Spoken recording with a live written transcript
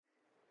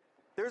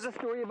There's a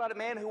story about a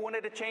man who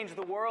wanted to change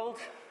the world.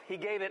 He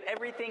gave it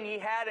everything he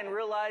had and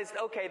realized,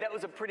 okay, that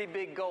was a pretty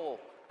big goal.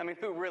 I mean,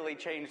 who really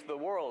changes the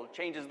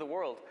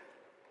world?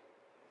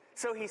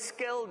 So he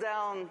scaled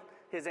down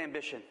his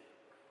ambition.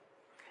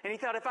 And he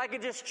thought, if I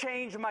could just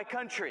change my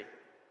country.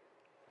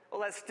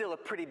 Well, that's still a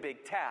pretty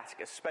big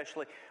task,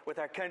 especially with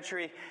our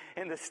country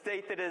and the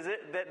state that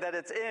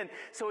it's in.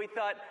 So he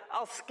thought,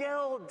 I'll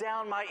scale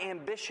down my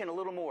ambition a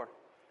little more.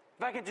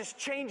 If I could just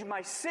change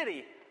my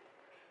city,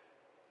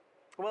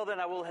 well,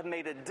 then I will have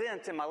made a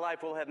dent in my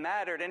life, will have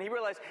mattered. And he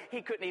realized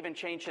he couldn't even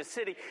change his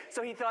city.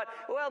 So he thought,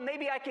 well,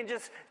 maybe I can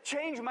just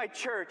change my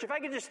church. If I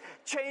could just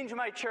change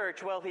my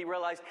church. Well, he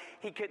realized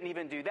he couldn't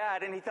even do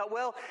that. And he thought,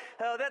 well,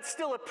 that's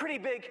still a pretty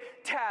big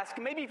task.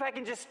 Maybe if I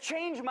can just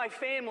change my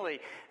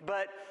family.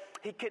 But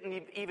he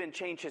couldn't even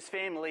change his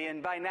family.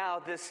 And by now,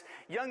 this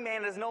young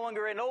man is no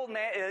longer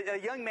a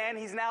young man.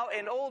 He's now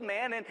an old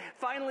man. And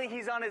finally,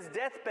 he's on his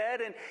deathbed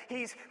and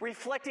he's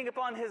reflecting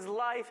upon his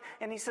life.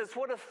 And he says,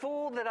 what a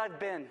fool that I've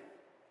been.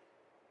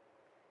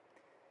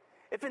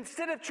 If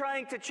instead of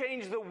trying to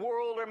change the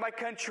world or my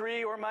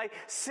country or my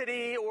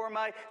city or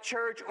my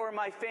church or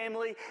my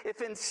family,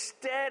 if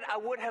instead I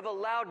would have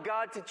allowed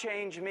God to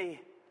change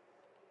me,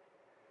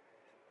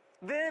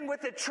 then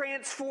with a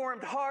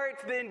transformed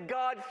heart, then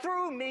God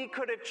through me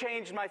could have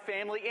changed my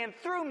family, and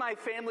through my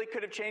family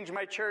could have changed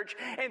my church,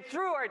 and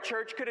through our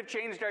church could have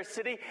changed our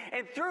city,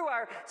 and through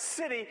our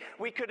city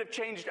we could have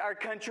changed our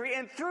country,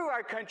 and through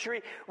our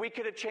country we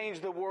could have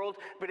changed the world,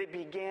 but it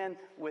began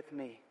with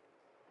me.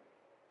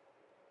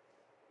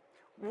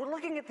 We're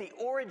looking at the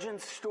origin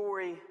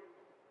story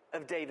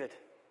of David,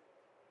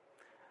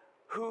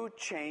 who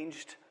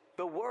changed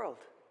the world.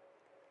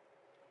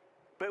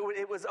 But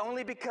it was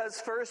only because,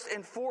 first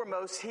and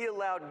foremost, he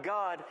allowed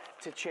God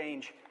to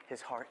change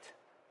his heart.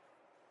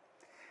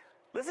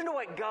 Listen to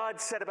what God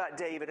said about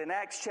David in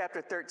Acts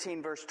chapter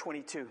 13, verse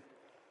 22.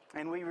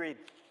 And we read,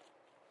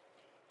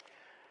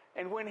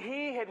 "And when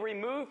he had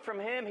removed from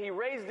him, he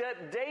raised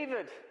up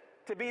David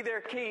to be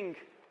their king,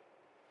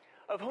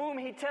 of whom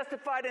he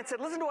testified and said,"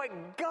 listen to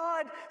what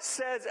God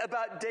says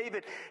about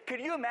David.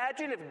 Could you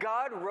imagine if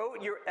God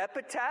wrote your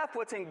epitaph,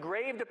 what's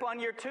engraved upon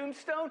your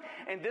tombstone?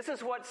 And this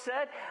is what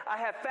said, "I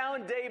have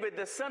found David,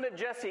 the son of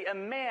Jesse, a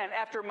man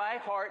after my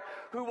heart,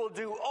 who will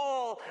do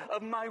all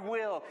of my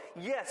will.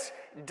 Yes,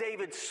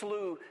 David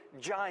slew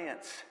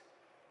giants.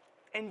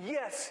 And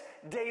yes,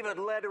 David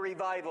led a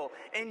revival.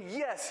 And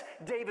yes,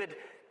 David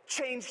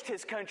changed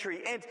his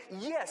country. And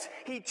yes,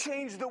 he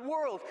changed the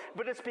world.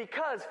 But it's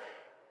because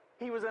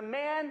he was a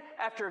man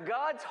after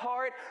God's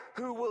heart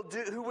who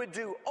would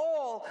do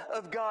all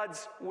of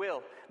God's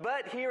will."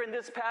 But here in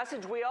this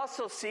passage, we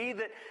also see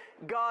that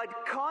God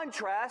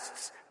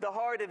contrasts the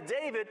heart of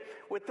David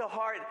with the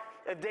heart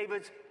of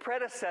David's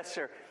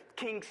predecessor,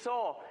 King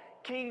Saul.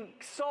 King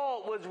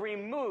Saul was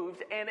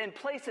removed, and in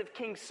place of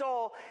King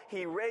Saul,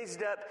 he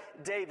raised up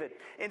David.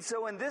 And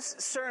so in this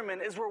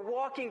sermon, as we're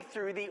walking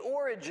through the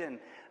origin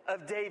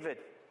of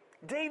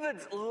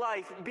David's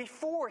life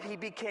before he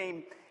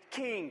became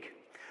king,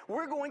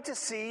 we're going to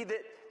see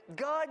that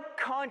God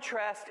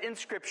contrasts in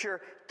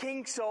Scripture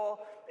King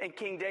Saul and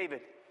King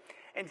David.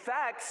 In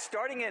fact,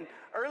 starting in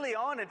early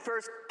on in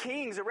 1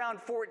 Kings,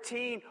 around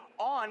 14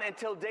 on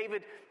until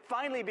David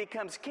finally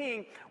becomes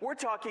king, we're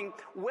talking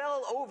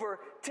well over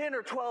 10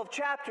 or 12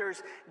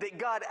 chapters that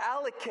God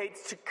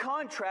allocates to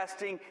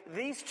contrasting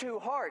these two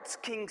hearts,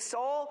 King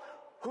Saul,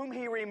 whom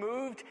he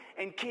removed,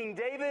 and King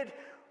David,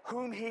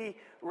 whom he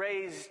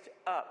raised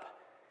up.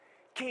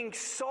 King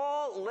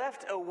Saul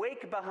left a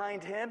wake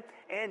behind him,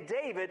 and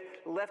David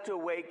left a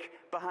wake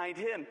behind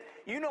him.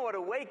 You know what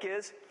a wake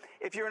is.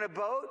 If you're in a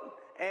boat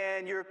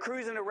and you're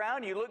cruising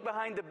around, you look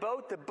behind the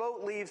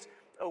boat leaves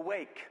a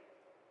wake.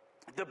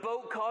 The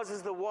boat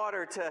causes the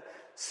water to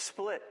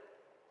split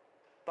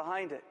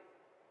behind it.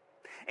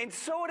 And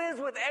so it is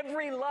with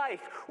every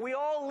life. We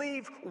all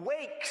leave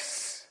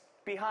wakes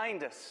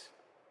behind us.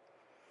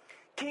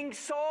 King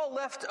Saul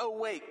left a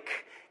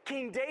wake.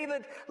 King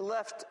David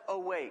left a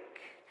wake.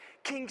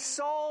 King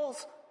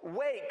Saul's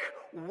wake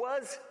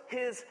was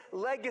his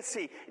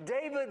legacy.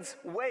 David's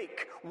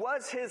wake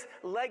was his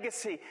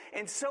legacy.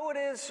 And so it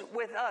is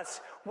with us.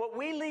 What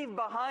we leave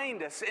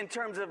behind us in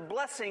terms of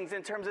blessings,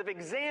 in terms of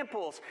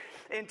examples,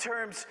 in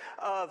terms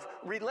of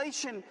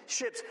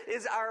relationships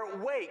is our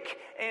wake.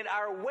 And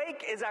our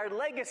wake is our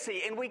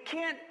legacy. And we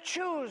can't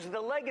choose the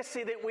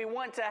legacy that we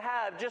want to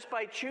have just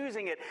by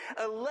choosing it.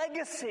 A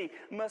legacy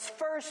must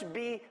first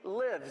be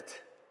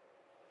lived.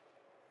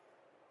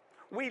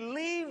 We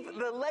leave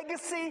the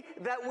legacy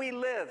that we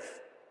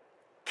live.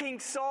 King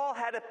Saul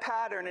had a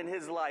pattern in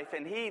his life,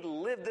 and he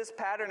lived this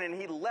pattern, and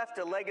he left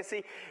a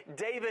legacy.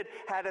 David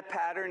had a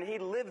pattern. He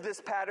lived this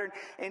pattern,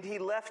 and he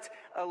left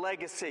a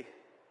legacy.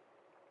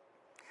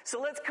 So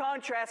let's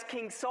contrast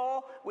King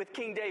Saul with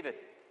King David.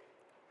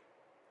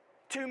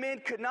 Two men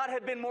could not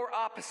have been more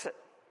opposite.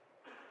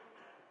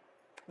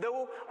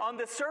 Though on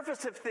the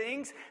surface of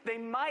things, they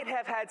might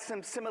have had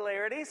some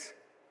similarities.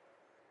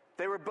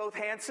 They were both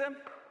handsome.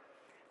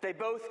 They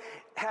both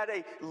had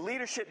a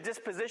leadership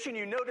disposition.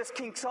 You notice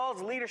King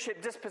Saul's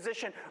leadership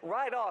disposition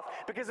right off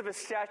because of his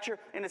stature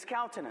and his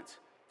countenance,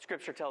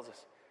 Scripture tells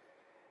us.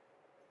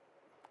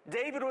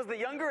 David was the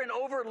younger and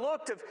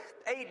overlooked of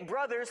 8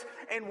 brothers,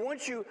 and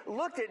once you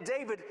looked at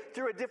David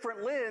through a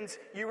different lens,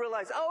 you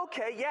realize, oh,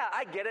 okay, yeah,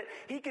 I get it.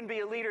 He can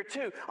be a leader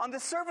too. On the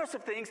surface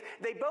of things,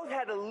 they both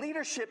had a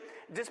leadership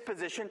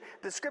disposition.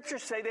 The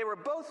Scriptures say they were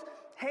both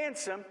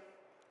handsome,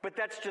 but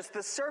that's just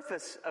the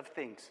surface of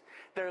things.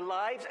 Their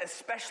lives,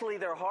 especially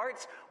their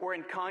hearts, were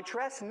in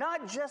contrast.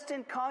 Not just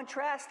in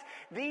contrast,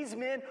 these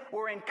men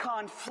were in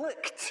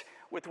conflict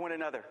with one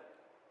another.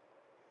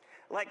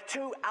 Like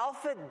 2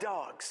 alpha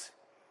dogs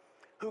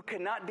who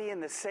could not be in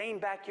the same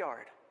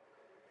backyard.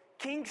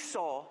 King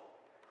Saul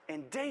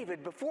and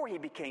David, before he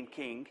became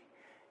king,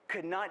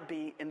 could not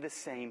be in the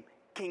same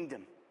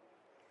kingdom.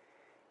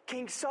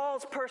 King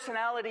Saul's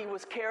personality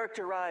was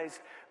characterized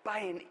by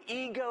an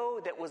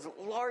ego that was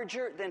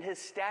larger than his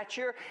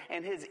stature,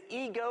 and his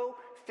ego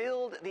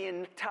filled the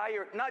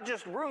entire, not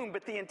just room,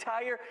 but the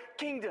entire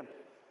kingdom.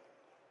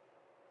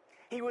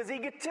 He was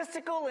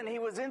egotistical and he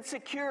was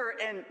insecure,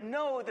 and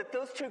know that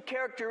those 2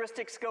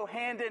 characteristics go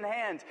hand in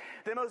hand.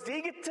 The most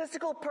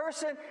egotistical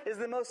person is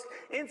the most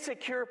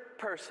insecure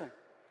person.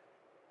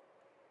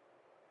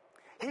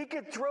 He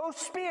could throw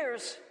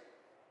spears,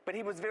 but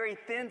he was very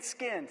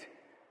thin-skinned,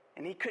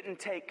 and he couldn't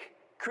take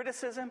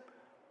criticism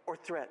or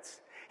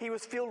threats. He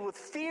was filled with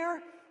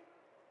fear,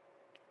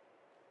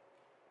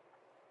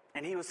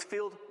 and he was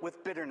filled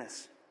with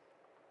bitterness.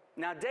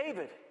 Now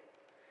David,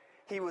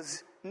 he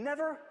was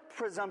never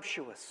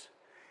presumptuous.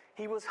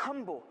 He was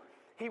humble.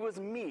 He was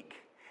meek.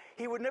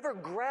 He would never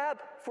grab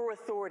for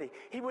authority.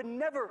 He would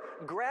never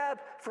grab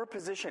for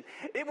position.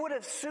 It would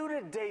have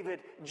suited David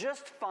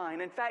just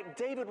fine. In fact,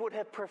 David would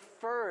have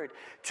preferred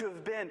to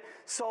have been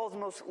Saul's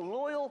most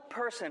loyal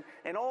person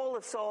in all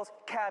of Saul's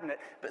cabinet,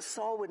 but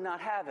Saul would not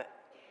have it.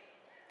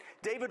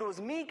 David was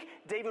meek.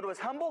 David was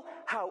humble.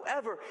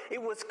 However,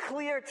 it was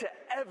clear to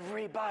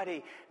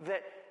everybody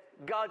that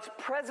God's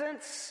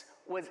presence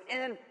was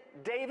in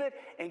David,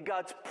 and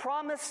God's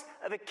promise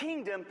of a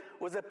kingdom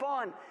was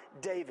upon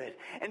David.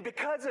 And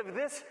because of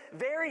this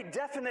very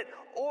definite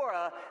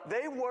aura,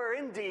 they were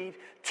indeed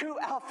 2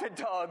 alpha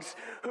dogs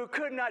who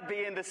could not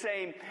be in the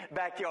same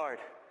backyard.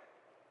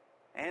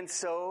 And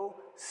so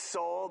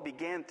Saul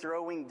began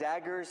throwing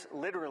daggers,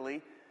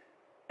 literally,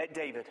 at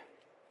David.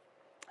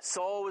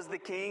 Saul was the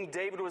king,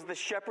 David was the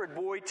shepherd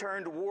boy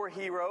turned war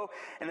hero,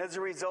 and as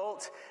a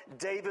result,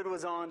 David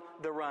was on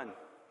the run.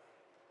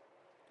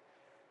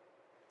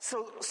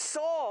 So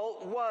Saul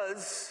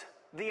was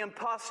the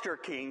imposter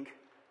king,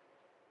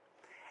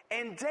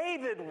 and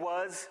David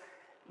was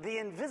the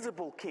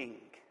invisible king.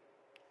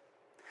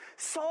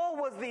 Saul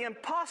was the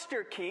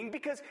imposter king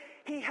because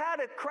he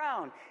had a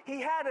crown, he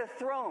had a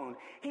throne,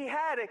 he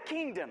had a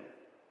kingdom.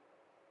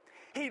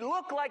 He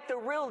looked like the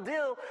real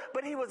deal,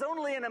 but he was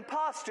only an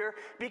imposter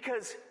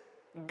because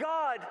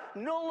God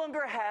no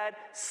longer had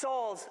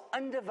Saul's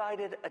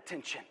undivided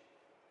attention.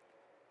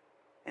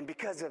 And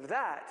because of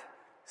that,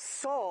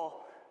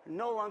 Saul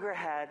no longer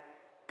had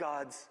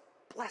God's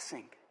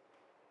blessing.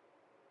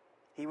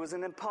 He was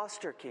an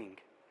imposter king.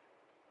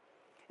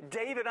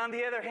 David, on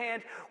the other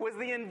hand, was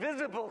the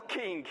invisible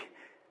king.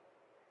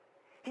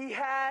 He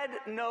had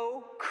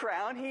no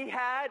crown. He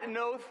had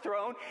no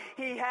throne.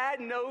 He had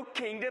no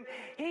kingdom.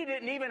 He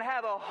didn't even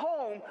have a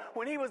home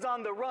when he was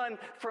on the run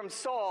from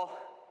Saul.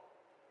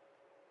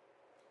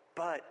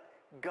 But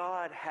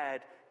God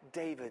had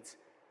David's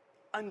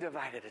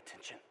undivided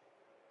attention.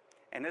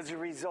 And as a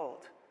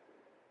result,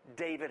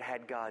 David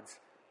had God's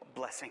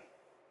blessing.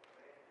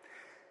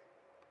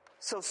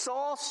 So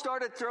Saul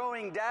started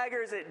throwing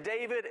daggers at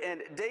David,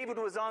 and David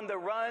was on the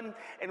run.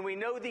 And we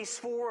know these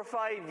 4 or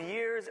 5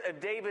 years of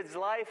David's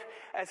life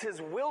as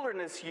his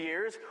wilderness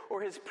years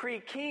or his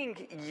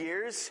pre-king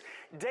years.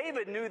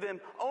 David knew them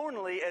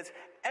only as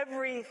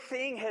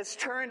everything has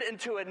turned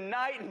into a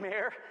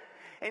nightmare,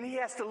 and he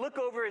has to look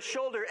over his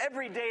shoulder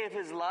every day of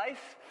his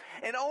life.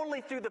 And only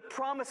through the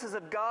promises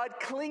of God,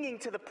 clinging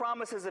to the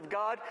promises of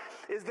God,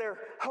 is there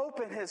hope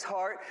in his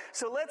heart.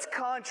 So let's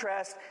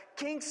contrast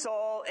King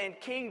Saul and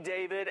King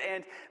David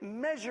and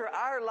measure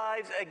our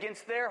lives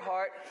against their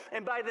heart.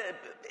 And by the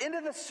end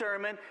of the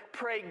sermon,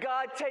 pray,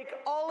 God, take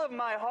all of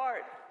my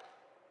heart.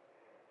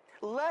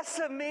 Less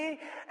of me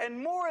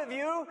and more of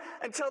you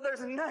until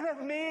there's none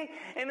of me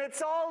and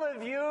it's all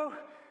of you.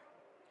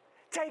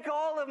 Take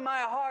all of my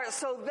heart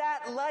so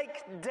that,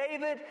 like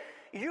David,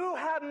 you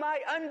have my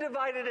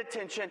undivided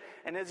attention.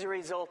 And as a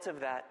result of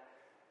that,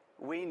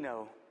 we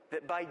know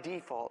that by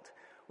default,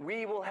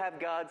 we will have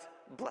God's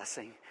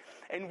blessing.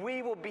 And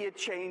we will be a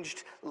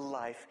changed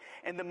life.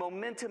 And the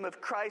momentum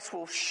of Christ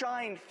will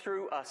shine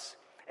through us.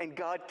 And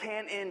God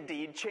can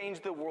indeed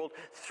change the world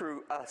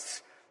through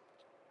us.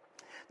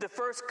 The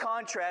first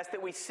contrast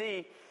that we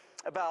see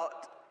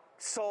about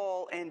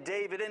Saul and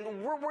David,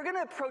 and we're going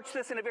to approach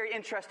this in a very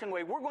interesting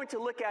way. We're going to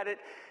look at it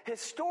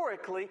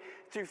historically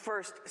through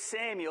 1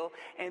 Samuel,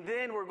 and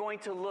then we're going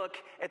to look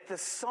at the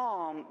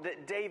psalm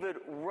that David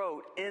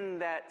wrote in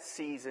that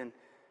season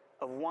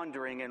of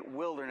wandering and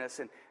wilderness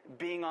and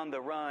being on the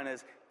run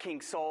as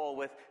King Saul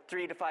with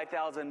 3,000 to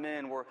 5,000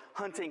 men were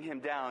hunting him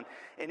down.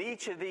 In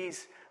each of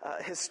these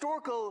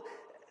historical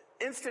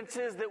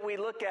instances that we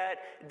look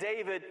at,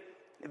 David,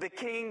 the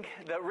king,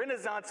 the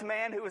Renaissance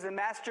man who was a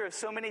master of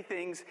so many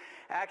things,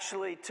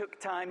 actually took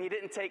time. He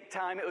didn't take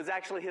time. It was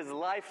actually his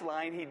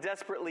lifeline. He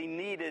desperately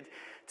needed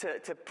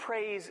to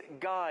praise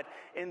God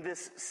in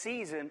this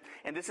season.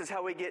 And this is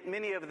how we get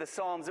many of the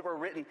Psalms that were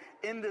written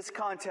in this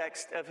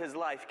context of his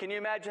life. Can you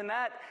imagine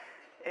that?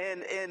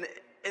 And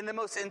in the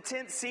most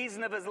intense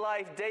season of his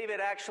life, David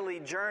actually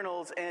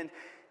journals and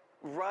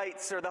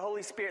writes, or the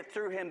Holy Spirit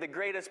through him, the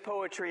greatest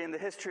poetry in the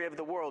history of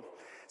the world.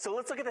 So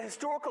let's look at the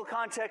historical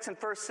context in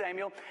 1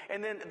 Samuel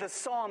and then the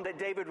psalm that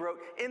David wrote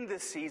in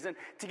this season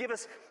to give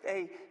us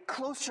a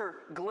closer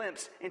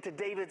glimpse into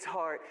David's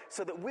heart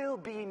so that we'll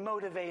be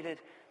motivated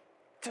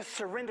to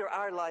surrender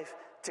our life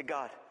to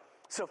God.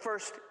 So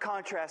first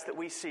contrast that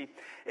we see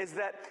is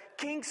that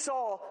King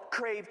Saul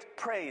craved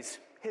praise,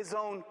 his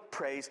own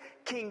praise.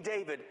 King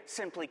David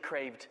simply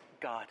craved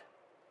God.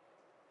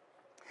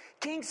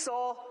 King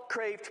Saul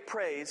craved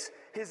praise,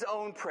 his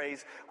own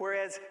praise,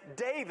 whereas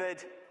David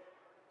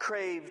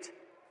craved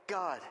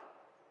God.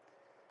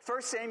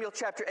 1 Samuel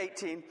chapter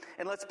 18,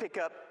 and let's pick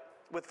up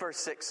with verse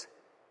 6.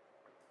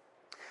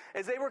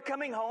 As they were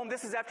coming home,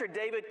 this is after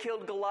David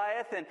killed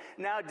Goliath, and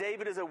now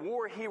David is a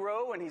war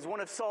hero, and he's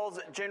one of Saul's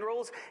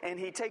generals, and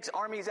he takes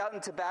armies out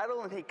into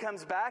battle, and he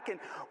comes back,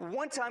 and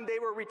one time they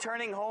were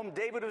returning home,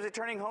 David was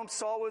returning home,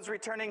 Saul was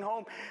returning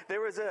home.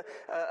 There was a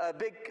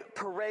big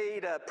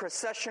parade, a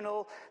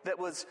processional that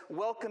was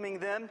welcoming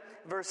them.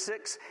 Verse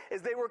 6,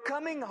 as they were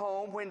coming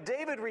home, when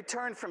David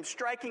returned from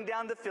striking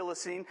down the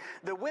Philistine,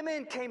 the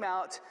women came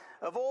out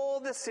of all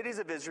the cities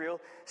of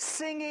Israel,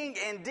 singing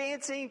and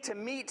dancing to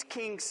meet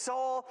King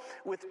Saul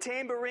with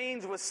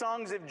tambourines, with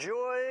songs of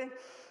joy,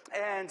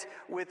 and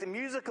with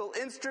musical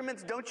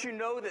instruments. Don't you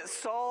know that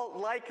Saul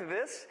liked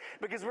this?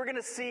 Because we're going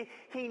to see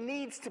he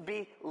needs to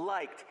be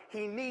liked.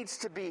 He needs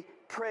to be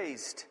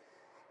praised.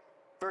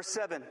 Verse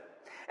 7.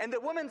 And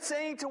the women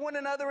saying to one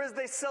another as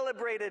they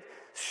celebrated,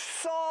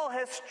 Saul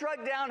has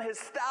struck down his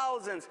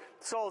thousands.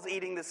 Saul's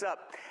eating this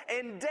up.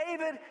 And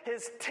David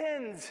his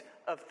tens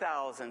of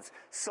thousands.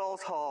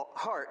 Saul's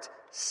heart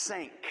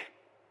sank.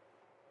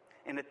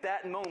 And at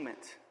that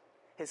moment,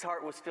 his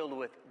heart was filled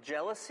with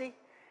jealousy,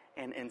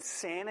 and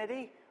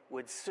insanity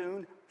would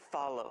soon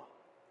follow.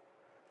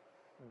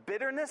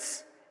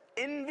 Bitterness,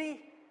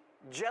 envy,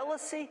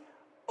 jealousy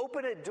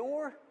open a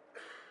door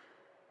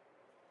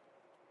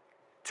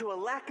to a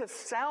lack of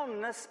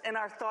soundness in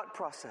our thought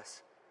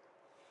process.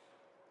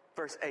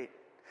 Verse 8.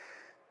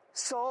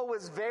 Saul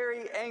was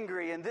very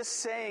angry, and this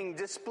saying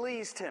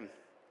displeased him,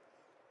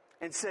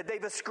 and said,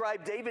 they've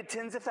ascribed David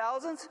tens of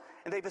thousands,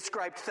 and they've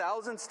ascribed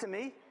thousands to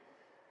me.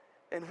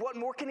 And what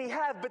more can he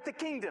have but the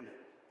kingdom?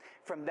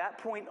 From that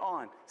point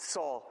on,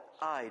 Saul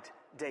eyed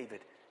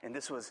David, and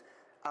this was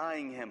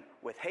eyeing him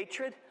with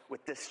hatred,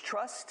 with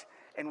distrust,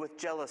 and with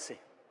jealousy.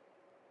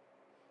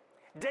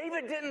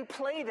 David didn't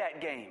play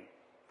that game.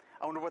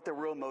 I wonder what their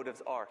real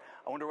motives are.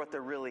 I wonder what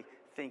they're really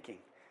thinking.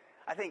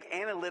 I think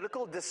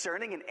analytical,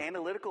 discerning, and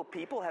analytical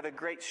people have a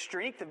great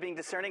strength of being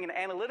discerning and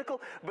analytical,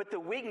 but the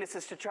weakness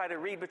is to try to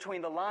read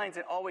between the lines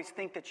and always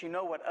think that you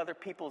know what other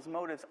people's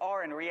motives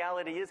are. And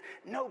reality is,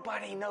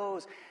 nobody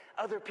knows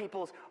other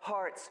people's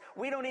hearts.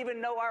 We don't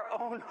even know our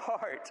own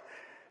heart.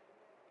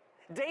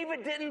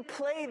 David didn't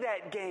play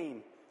that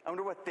game. I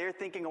wonder what they're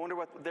thinking. I wonder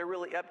what they're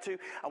really up to.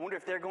 I wonder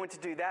if they're going to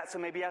do that. So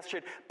maybe I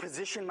should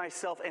position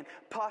myself and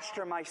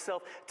posture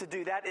myself to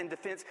do that in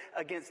defense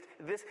against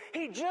this.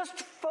 He just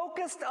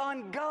focused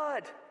on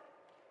God.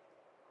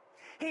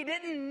 He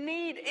didn't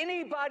need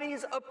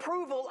anybody's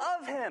approval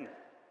of him.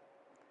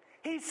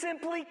 He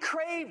simply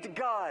craved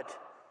God.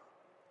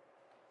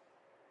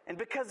 And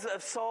because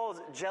of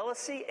Saul's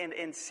jealousy and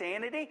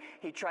insanity,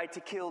 he tried to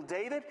kill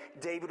David.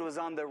 David was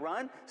on the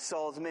run.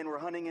 Saul's men were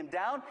hunting him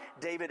down.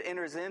 David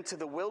enters into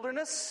the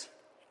wilderness.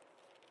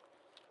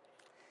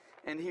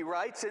 And he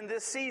writes in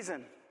this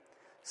season,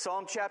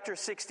 Psalm chapter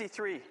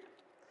 63,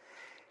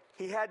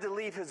 he had to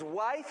leave his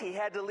wife, he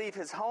had to leave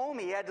his home,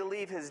 he had to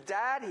leave his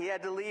dad, he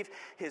had to leave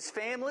his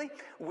family.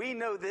 We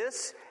know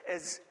this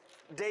as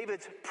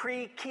David's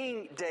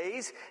pre-king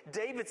days.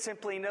 David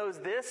simply knows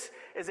this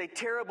is a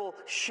terrible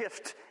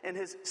shift in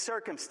his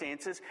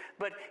circumstances,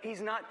 but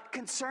he's not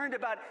concerned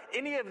about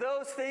any of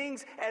those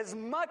things as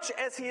much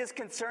as he is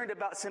concerned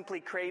about simply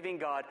craving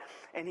God.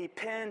 And he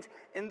penned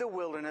in the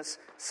wilderness,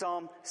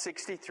 Psalm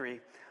 63,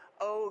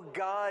 "O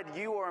God,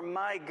 you are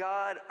my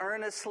God,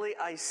 earnestly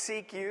I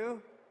seek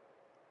you.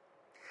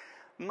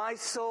 My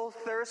soul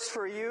thirsts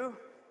for you.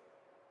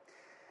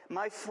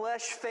 My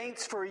flesh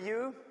faints for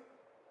you.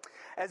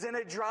 As in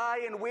a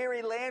dry and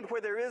weary land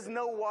where there is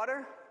no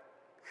water,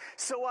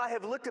 so I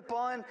have looked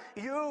upon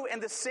you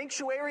in the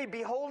sanctuary,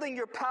 beholding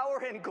your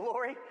power and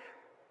glory."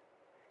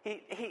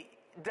 He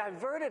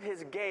diverted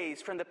his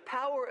gaze from the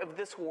power of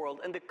this world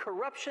and the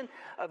corruption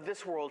of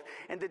this world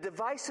and the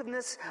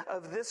divisiveness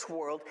of this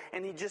world,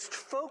 and he just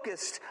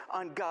focused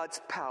on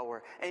God's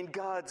power and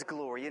God's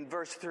glory. In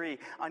verse 3,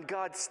 on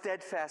God's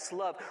steadfast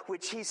love,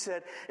 which he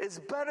said is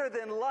better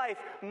than life.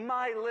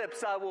 My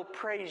lips, I will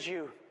praise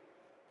you.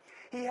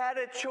 He had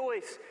a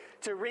choice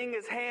to wring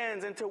his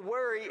hands and to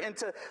worry and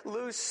to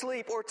lose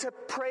sleep, or to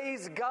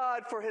praise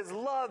God for his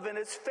love and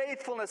his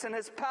faithfulness and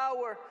his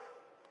power.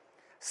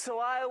 So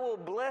I will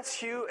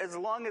bless you as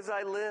long as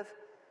I live.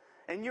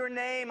 In your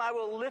name I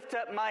will lift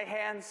up my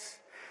hands.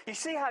 You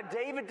see how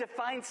David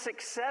defines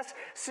success?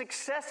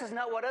 Success is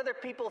not what other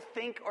people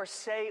think or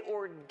say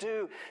or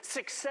do.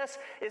 Success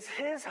is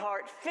his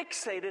heart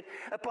fixated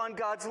upon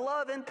God's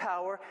love and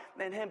power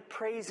and him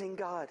praising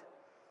God.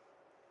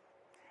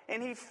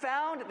 And he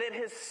found that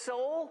his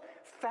soul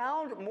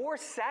found more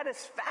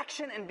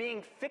satisfaction in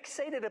being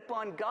fixated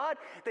upon God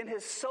than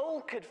his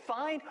soul could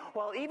find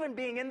while even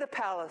being in the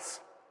palace.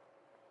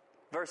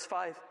 Verse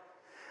 5,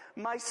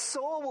 my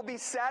soul will be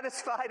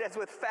satisfied as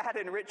with fat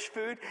and rich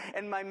food,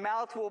 and my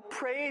mouth will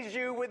praise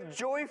you with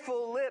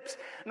joyful lips.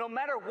 No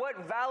matter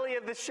what valley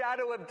of the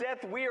shadow of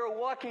death we are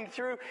walking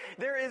through,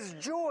 there is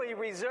joy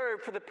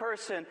reserved for the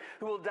person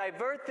who will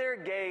divert their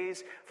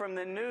gaze from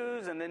the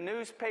news and the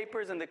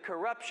newspapers and the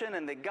corruption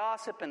and the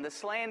gossip and the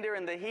slander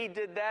and the he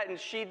did that and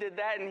she did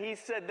that and he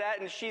said that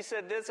and she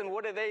said this and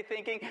what are they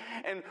thinking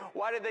and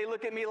why did they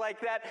look at me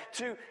like that,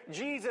 to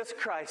Jesus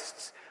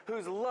Christ,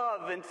 whose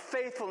love and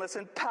faithfulness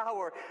and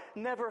power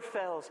never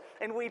fails,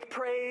 and we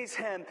praise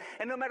him.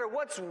 And no matter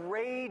what's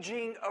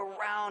raging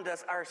around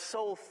us, our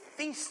soul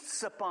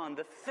feasts upon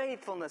the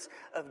faithfulness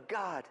of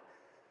God.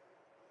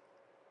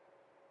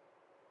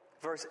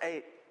 Verse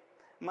 8,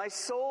 my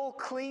soul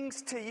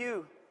clings to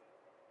you.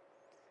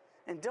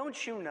 And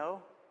don't you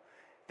know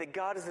that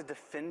God is a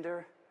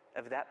defender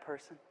of that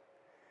person?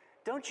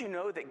 Don't you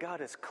know that God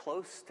is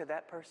close to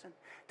that person?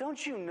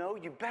 Don't you know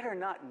you better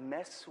not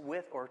mess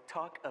with or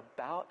talk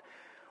about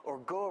or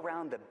go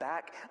around the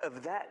back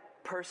of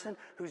that person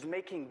who's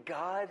making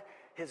God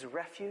his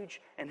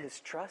refuge and his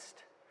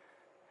trust?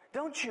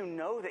 Don't you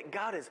know that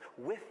God is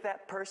with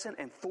that person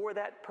and for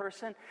that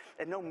person,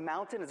 and no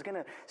mountain is going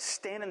to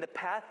stand in the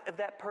path of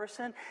that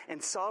person,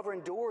 and sovereign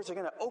doors are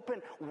going to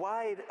open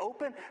wide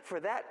open for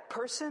that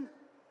person?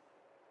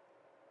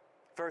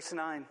 Verse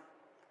 9,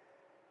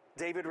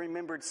 David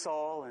remembered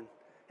Saul and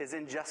his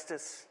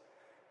injustice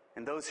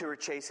and those who were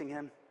chasing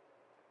him.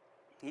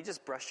 He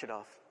just brushed it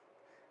off.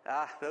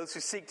 Those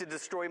who seek to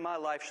destroy my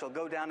life shall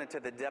go down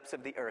into the depths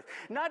of the earth.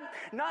 Not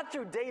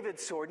through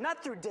David's sword,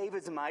 not through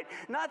David's might,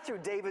 not through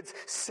David's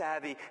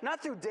savvy,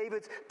 not through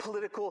David's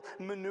political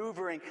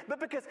maneuvering, but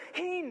because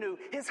he knew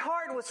his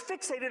heart was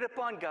fixated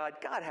upon God.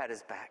 God had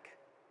his back.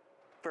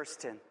 Verse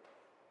 10.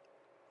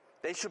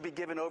 They shall be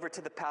given over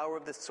to the power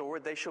of the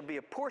sword. They shall be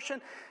a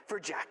portion for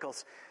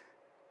jackals.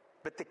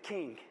 But the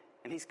king,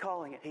 and he's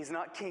calling it, he's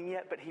not king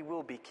yet, but he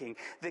will be king.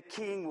 The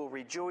king will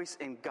rejoice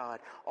in God.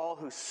 All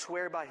who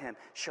swear by him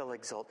shall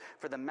exult,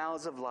 for the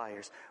mouths of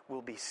liars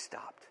will be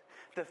stopped.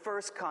 The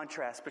first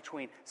contrast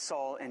between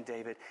Saul and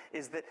David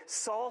is that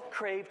Saul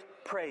craved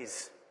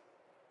praise.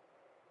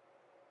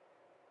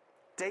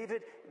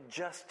 David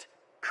just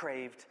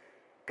craved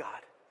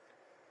God.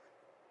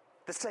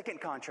 The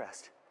second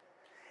contrast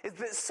is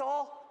that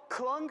Saul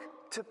clung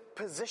to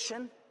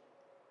position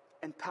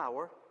and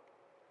power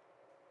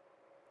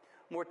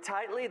more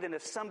tightly than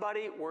if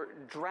somebody were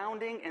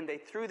drowning and they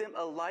threw them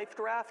a life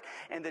raft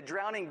and the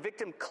drowning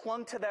victim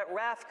clung to that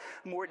raft.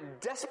 More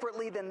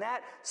desperately than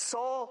that,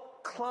 Saul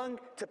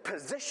clung to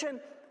position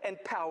and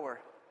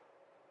power.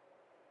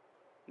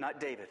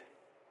 Not David.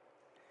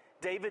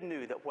 David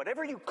knew that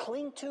whatever you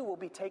cling to will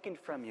be taken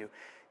from you.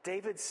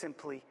 David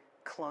simply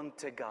clung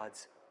to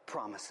God's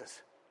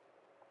promises.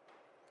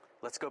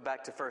 Let's go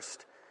back to 1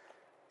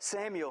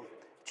 Samuel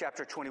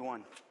chapter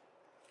 21.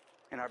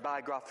 In our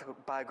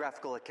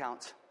biographical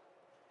account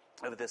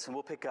of this, and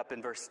we'll pick up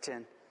in verse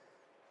 10.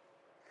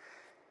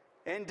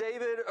 And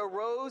David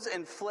arose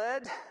and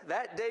fled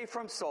that day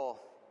from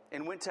Saul,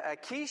 and went to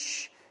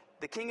Achish,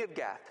 the king of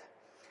Gath.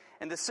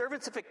 And the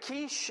servants of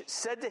Achish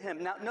said to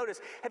him, now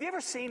notice, have you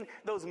ever seen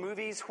those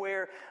movies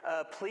where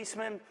a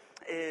policeman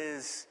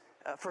is,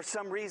 for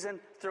some reason,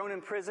 thrown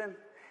in prison?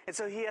 And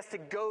so he has to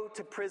go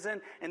to prison,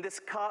 and this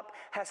cop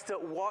has to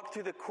walk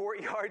through the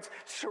courtyards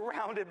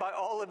surrounded by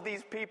all of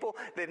these people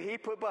that he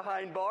put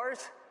behind bars.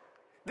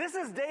 This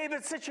is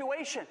David's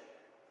situation.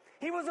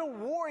 He was a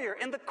warrior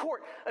in the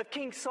court of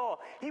King Saul.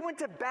 He went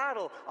to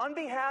battle on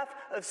behalf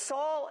of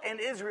Saul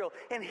and Israel,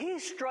 and he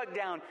struck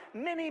down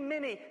many,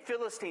 many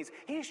Philistines.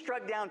 He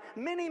struck down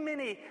many,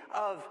 many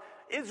of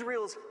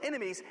Israel's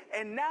enemies,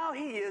 and now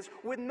he is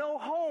with no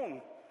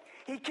home.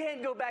 He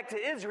can't go back to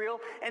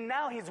Israel, and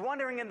now he's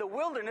wandering in the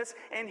wilderness,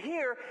 and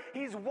here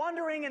he's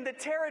wandering in the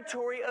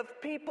territory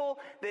of people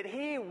that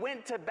he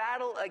went to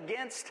battle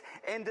against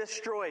and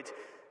destroyed.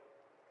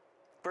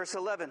 Verse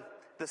 11,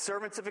 the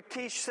servants of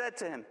Achish said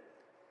to him,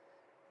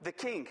 the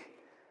king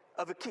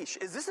of Achish,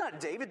 is this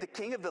not David, the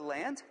king of the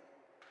land?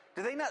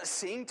 Do they not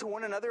sing to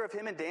one another of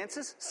him in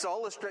dances?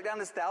 Saul has struck down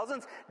his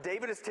thousands,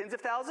 David his tens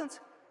of thousands.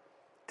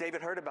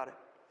 David heard about it.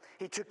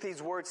 He took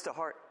these words to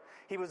heart.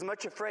 He was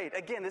much afraid.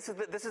 Again, this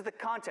is the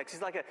context.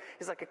 He's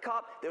like a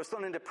cop that was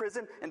thrown into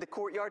prison in the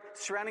courtyard,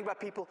 surrounded by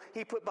people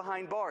he put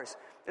behind bars.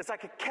 It's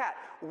like a cat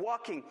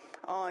walking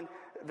on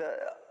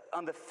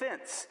the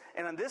fence.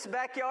 And in this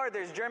backyard,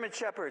 there's German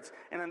Shepherds.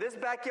 And in this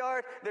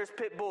backyard, there's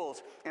pit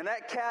bulls. And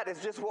that cat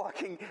is just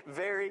walking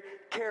very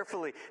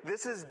carefully.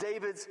 This is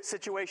David's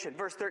situation.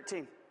 Verse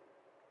 13.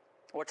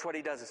 Watch what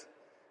he does.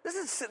 This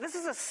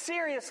is a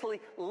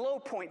seriously low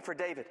point for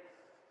David.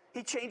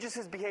 He changes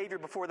his behavior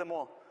before them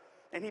all.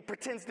 And he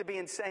pretends to be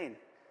insane.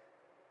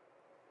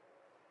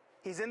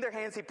 He's in their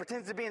hands. He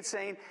pretends to be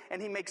insane. And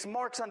he makes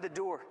marks on the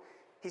door.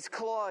 He's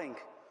clawing.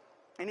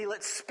 And he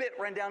lets spit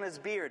run down his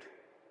beard.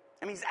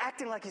 I mean, he's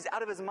acting like he's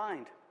out of his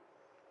mind.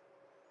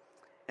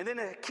 And then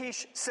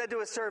Achish said to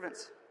his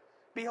servants,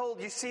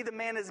 "Behold, you see the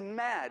man is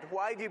mad.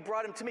 Why have you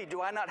brought him to me?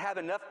 Do I not have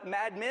enough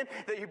madmen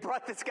that you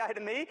brought this guy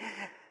to me?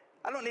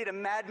 I don't need a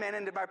madman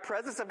into my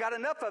presence. I've got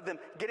enough of them.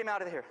 Get him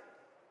out of here."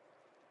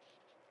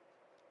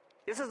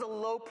 This is a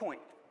low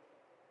point.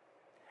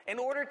 In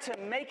order to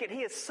make it,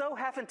 he is so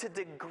having to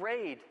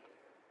degrade.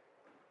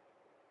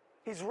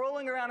 He's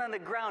rolling around on the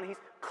ground. He's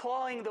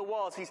clawing the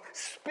walls. He's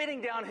spitting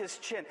down his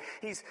chin.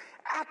 He's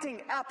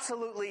acting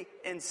absolutely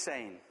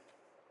insane.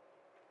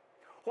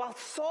 While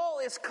Saul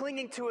is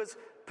clinging to his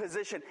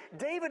position,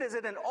 David is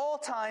at an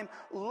all-time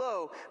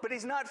low, but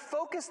he's not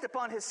focused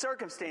upon his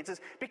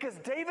circumstances because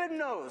David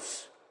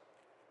knows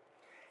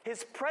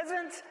his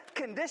present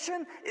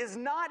condition is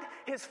not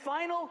his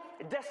final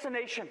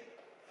destination.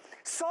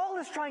 Saul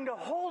is trying to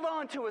hold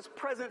on to his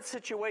present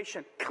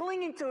situation,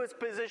 clinging to his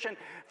position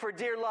for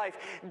dear life.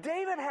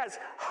 David has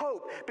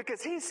hope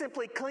because he's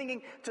simply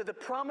clinging to the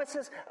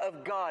promises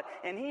of God.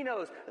 And he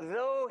knows,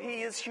 though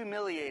he is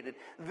humiliated,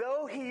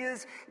 though he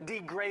is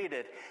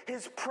degraded,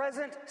 his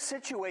present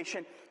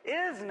situation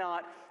is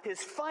not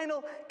his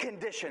final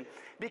condition.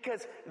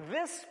 Because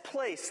this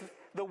place,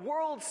 the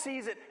world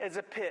sees it as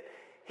a pit.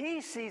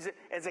 He sees it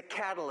as a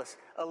catalyst,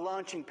 a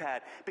launching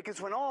pad.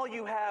 Because when all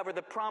you have are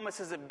the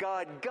promises of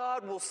God,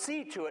 God will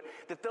see to it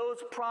that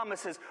those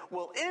promises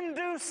will in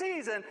due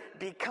season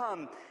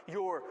become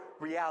your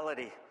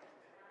reality.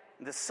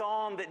 The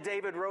psalm that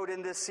David wrote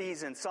in this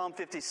season, Psalm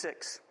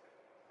 56.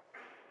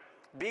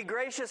 "Be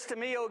gracious to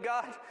me, O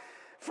God,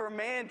 for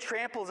man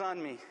tramples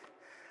on me.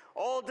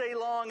 All day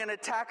long an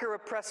attacker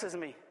oppresses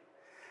me.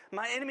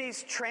 My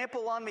enemies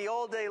trample on me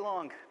all day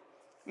long.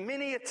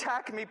 Many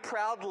attack me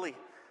proudly.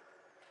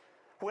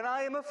 When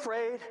I am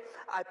afraid,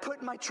 I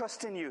put my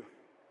trust in you.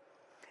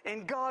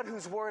 In God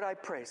whose word I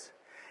praise.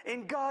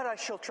 In God I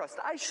shall trust.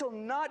 I shall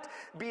not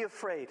be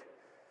afraid.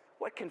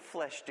 What can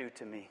flesh do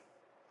to me?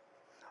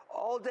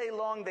 All day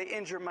long they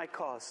injure my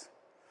cause.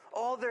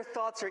 All their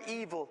thoughts are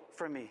evil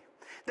for me.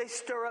 They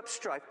stir up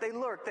strife. They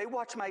lurk. They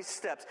watch my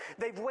steps.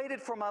 They've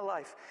waited for my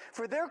life.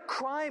 For their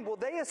crime will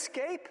they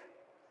escape?"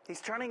 He's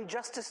turning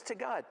justice to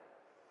God.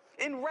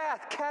 "In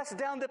wrath cast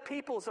down the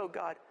peoples, O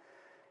God."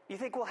 You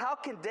think, well, how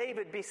can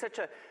David be such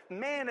a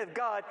man of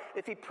God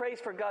if he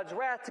prays for God's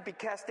wrath to be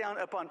cast down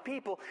upon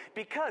people?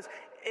 Because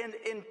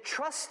in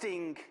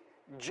trusting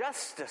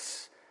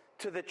justice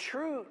to the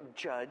true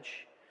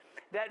judge,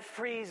 that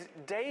frees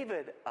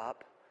David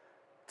up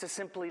to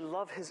simply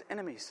love his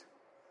enemies.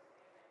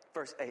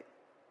 Verse 8.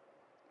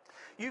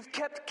 "You've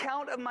kept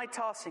count of my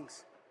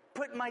tossings.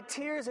 Put my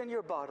tears in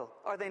your bottle.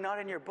 Are they not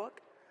in your book?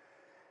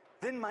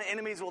 Then my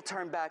enemies will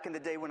turn back in the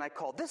day when I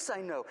call. This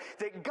I know,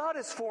 that God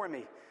is for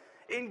me.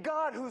 In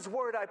God whose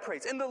word I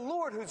praise. In the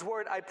Lord whose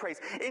word I praise.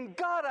 In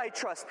God I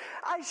trust.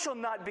 I shall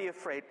not be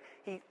afraid."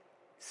 He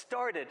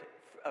started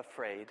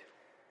afraid,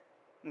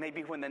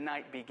 maybe when the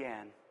night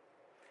began.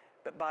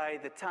 But by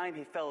the time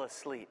he fell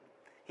asleep,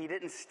 he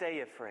didn't stay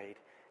afraid.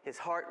 His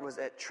heart was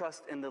at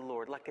trust in the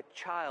Lord. Like a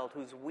child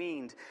who's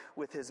weaned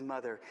with his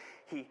mother,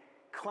 he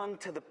clung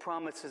to the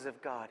promises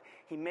of God.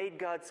 He made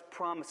God's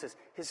promises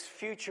his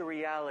future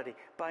reality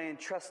by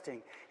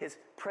entrusting his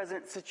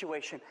present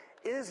situation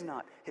is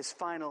not his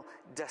final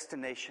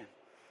destination.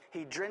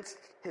 He drenched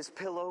his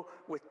pillow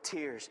with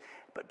tears.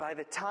 But by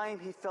the time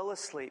he fell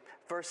asleep,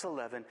 verse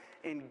 11,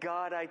 "In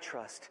God I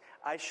trust.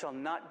 I shall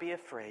not be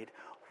afraid.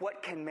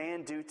 What can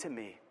man do to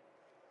me?"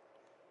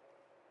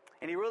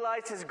 And he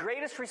realized his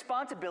greatest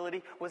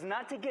responsibility was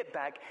not to get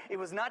back. It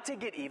was not to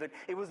get even.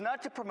 It was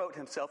not to promote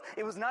himself.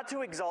 It was not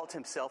to exalt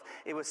himself.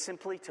 It was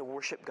simply to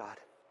worship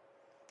God.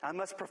 "I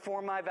must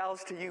perform my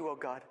vows to you, O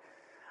God.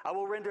 I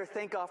will render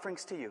thank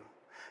offerings to you.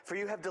 For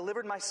you have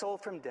delivered my soul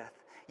from death,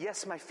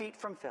 yes, my feet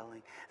from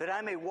failing, that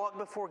I may walk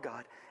before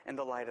God in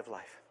the light of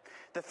life."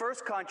 The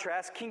first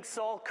contrast, King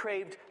Saul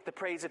craved the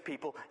praise of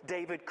people.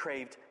 David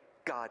craved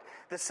God.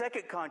 The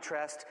second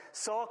contrast,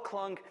 Saul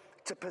clung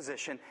to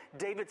position.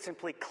 David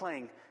simply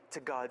clung to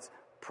God's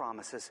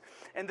promises.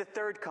 And the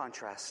third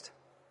contrast,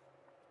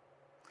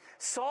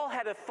 Saul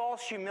had a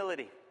false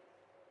humility.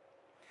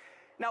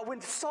 Now,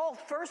 when Saul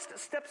first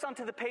steps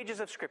onto the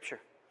pages of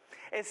Scripture,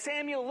 As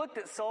Samuel looked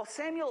at Saul,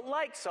 Samuel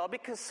liked Saul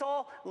because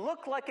Saul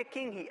looked like a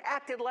king. He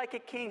acted like a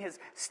king. His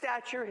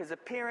stature, his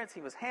appearance,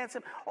 he was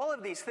handsome, all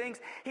of these things.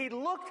 He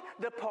looked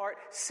the part.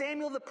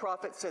 Samuel the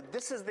prophet said,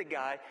 this is the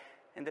guy.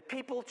 And the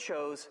people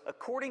chose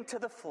according to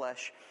the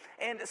flesh.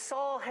 And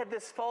Saul had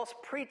this false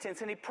pretense,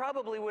 and he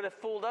probably would have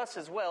fooled us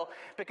as well,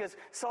 because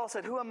Saul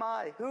said, who am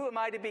I? Who am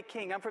I to be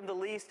king? I'm from the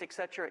least,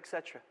 etc.,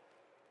 etc.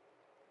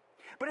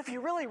 But if you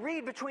really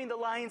read between the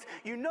lines,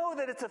 you know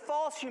that it's a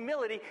false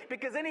humility,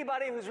 because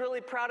anybody who's really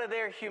proud of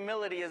their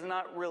humility is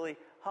not really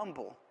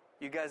humble.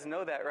 You guys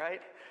know that,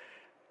 right?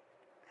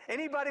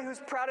 Anybody who's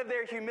proud of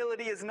their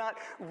humility is not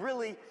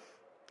really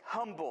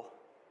humble.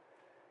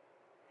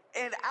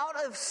 And out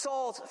of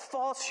Saul's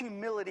false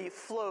humility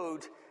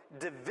flowed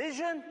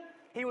division.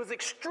 He was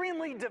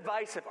extremely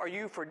divisive. Are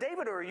you for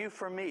David or are you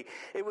for me?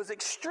 It was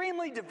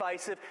extremely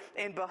divisive,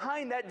 and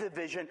behind that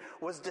division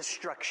was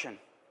destruction.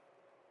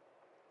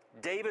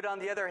 David, on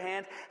the other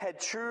hand, had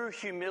true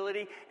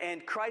humility,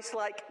 and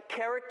Christ-like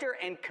character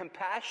and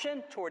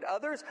compassion toward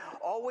others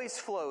always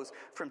flows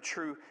from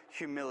true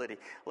humility.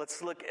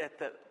 Let's look at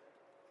the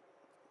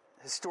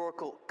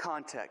historical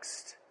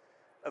context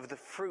of the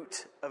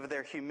fruit of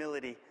their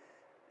humility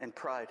and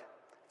pride.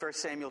 1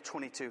 Samuel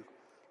 22,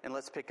 and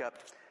let's pick up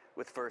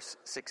with verse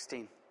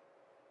 16.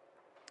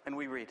 And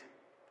we read.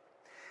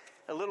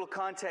 A little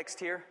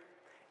context here.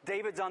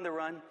 David's on the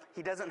run.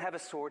 He doesn't have a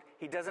sword.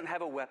 He doesn't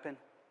have a weapon.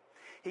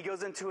 He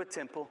goes into a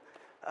temple.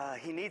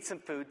 He needs some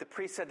food. The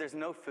priest said there's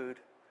no food,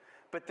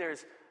 but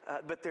there's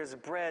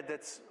bread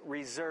that's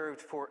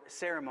reserved for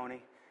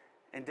ceremony.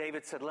 And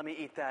David said, let me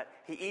eat that.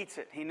 He eats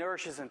it. He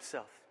nourishes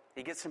himself.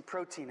 He gets some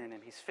protein in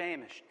him. He's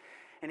famished.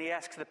 And he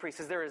asks the priest,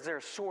 is there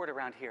a sword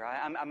around here?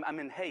 I'm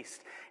in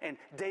haste. And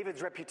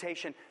David's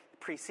reputation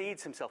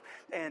precedes himself.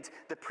 And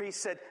the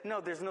priest said,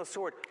 no, there's no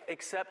sword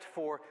except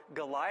for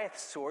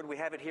Goliath's sword. We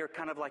have it here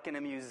kind of like in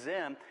a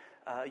museum.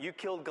 You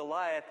killed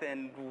Goliath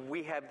and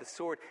we have the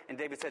sword. And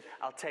David said,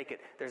 I'll take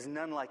it. There's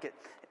none like it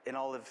in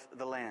all of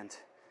the land.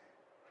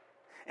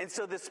 And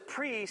so this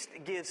priest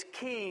gives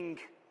King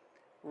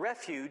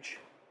refuge.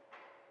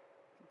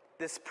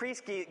 This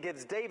priest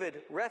gives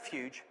David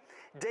refuge.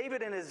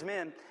 David and his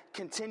men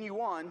continue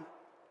on.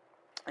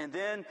 And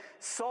then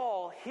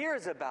Saul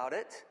hears about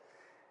it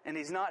and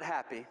he's not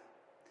happy.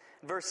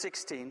 Verse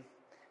 16,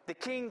 the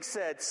king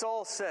said,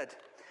 Saul said,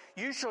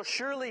 you shall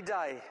surely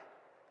die,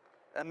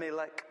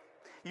 Ahimelech,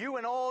 you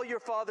and all your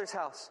father's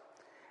house.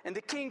 And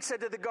the king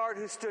said to the guard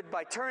who stood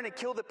by, turn and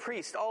kill the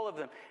priest, all of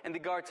them. And the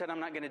guard said, I'm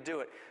not going to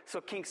do it.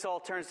 So King Saul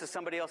turns to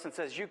somebody else and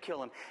says, you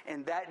kill him.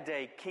 And that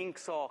day, King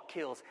Saul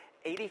kills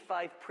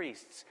 85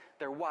 priests,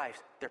 their wives,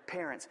 their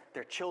parents,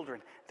 their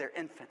children, their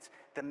infants.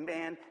 The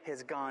man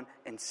has gone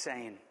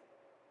insane.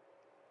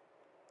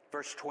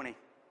 Verse 20.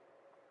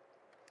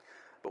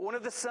 But one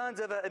of the sons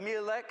of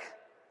Ahimelech,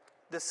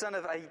 the son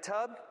of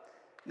Ahitub,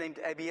 named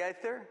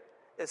Abiathar,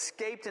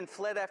 escaped and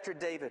fled after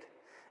David.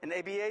 And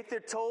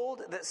Abiathar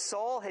told that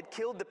Saul had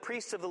killed the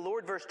priests of the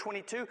Lord. Verse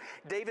 22,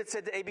 David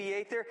said to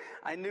Abiathar,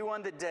 I knew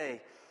on the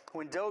day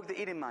when Doeg the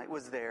Edomite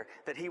was there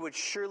that he would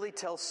surely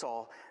tell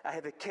Saul, I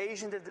have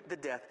occasioned the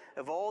death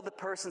of all the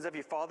persons of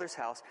your father's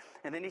house.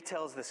 And then he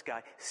tells this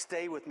guy,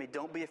 stay with me,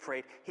 don't be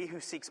afraid. He who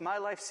seeks my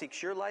life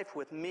seeks your life.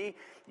 With me,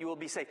 you will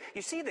be safe.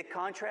 You see the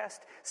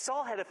contrast?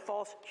 Saul had a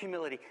false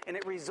humility, and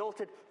it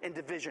resulted in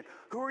division.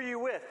 Who are you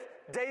with?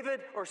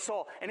 David or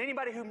Saul? And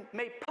anybody who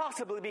may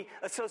possibly be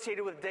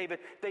associated with David,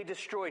 they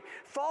destroyed.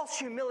 False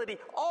humility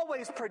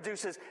always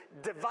produces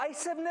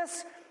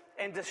divisiveness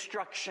and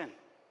destruction.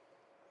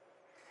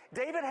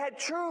 David had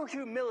true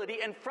humility,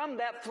 and from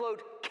that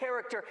flowed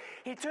character.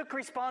 He took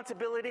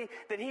responsibility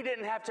that he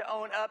didn't have to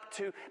own up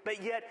to,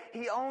 but yet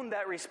he owned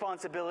that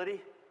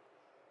responsibility.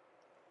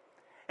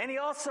 And he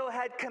also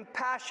had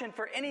compassion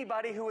for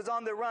anybody who was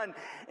on the run.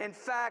 In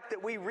fact,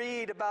 that we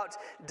read about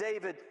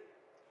David,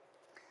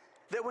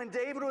 that when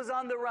David was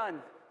on the run,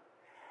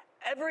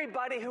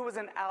 everybody who was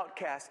an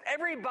outcast,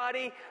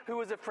 everybody who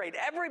was afraid,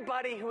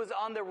 everybody who was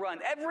on the run,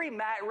 every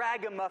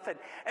ragamuffin,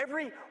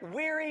 every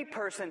weary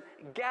person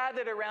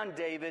gathered around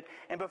David.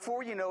 And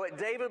before you know it,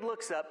 David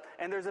looks up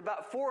and there's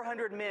about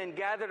 400 men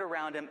gathered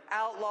around him,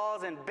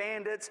 outlaws and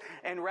bandits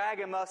and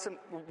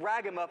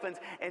ragamuffins,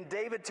 and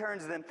David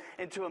turns them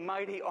into a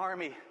mighty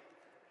army.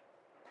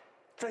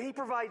 So he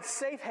provides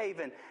safe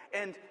haven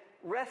and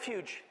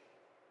refuge.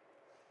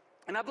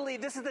 And I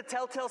believe this is the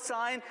telltale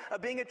sign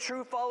of being a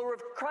true follower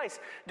of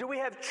Christ. Do we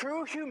have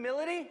true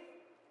humility?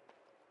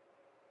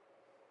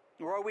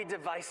 Or are we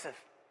divisive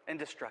and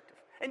destructive?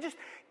 And just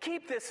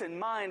keep this in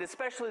mind,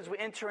 especially as we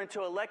enter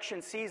into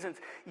election seasons.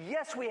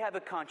 Yes, we have a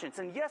conscience,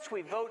 and yes,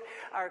 we vote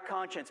our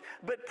conscience.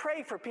 But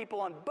pray for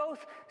people on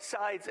both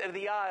sides of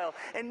the aisle,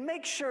 and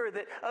make sure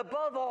that,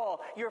 above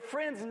all, your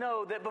friends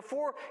know that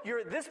before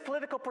you're this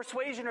political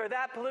persuasion or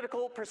that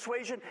political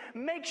persuasion,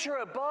 make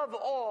sure, above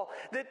all,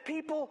 that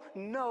people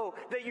know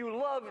that you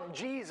love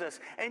Jesus,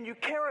 and you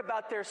care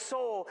about their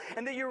soul,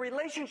 and that your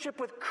relationship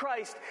with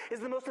Christ is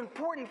the most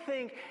important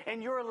thing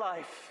in your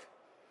life.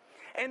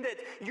 and that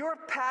your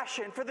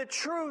passion for the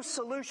true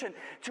solution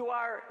to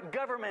our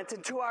government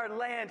and to our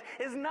land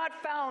is not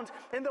found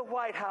in the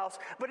White House,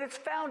 but it's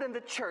found in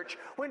the church.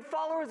 When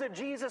followers of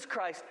Jesus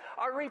Christ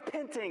are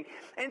repenting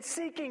and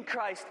seeking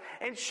Christ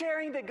and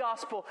sharing the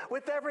gospel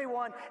with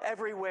everyone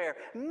everywhere,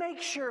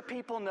 make sure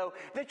people know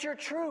that your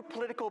true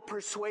political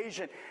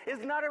persuasion is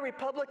not a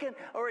Republican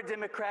or a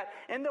Democrat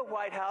in the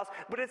White House,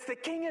 but it's the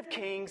King of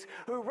Kings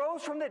who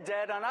rose from the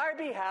dead on our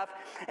behalf,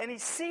 and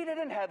he's seated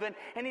in heaven,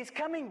 and he's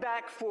coming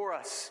back for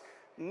us.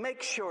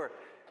 Make sure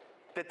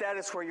that that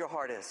is where your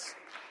heart is.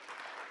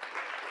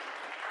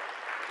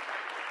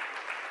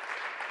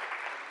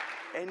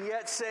 And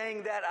yet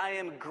saying that, I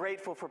am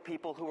grateful for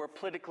people who are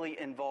politically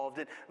involved,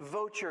 and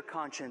vote your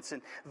conscience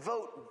and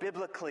vote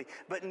biblically,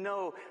 but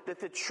know that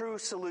the true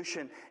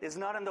solution is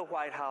not in the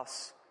White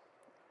House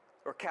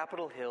or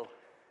Capitol Hill,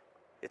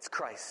 it's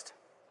Christ.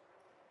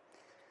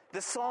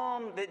 The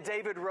psalm that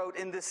David wrote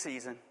in this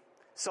season,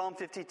 Psalm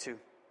 52,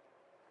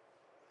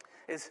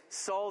 is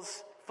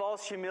Saul's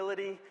false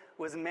humility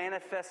was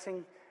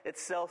manifesting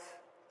itself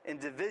in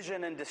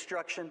division and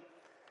destruction.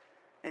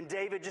 And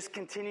David just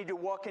continued to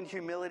walk in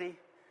humility,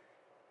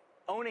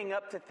 owning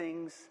up to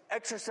things,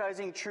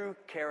 exercising true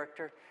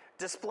character,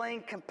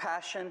 displaying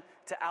compassion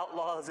to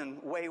outlaws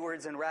and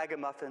waywards and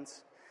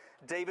ragamuffins.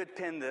 David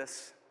penned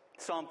this,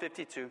 Psalm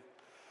 52.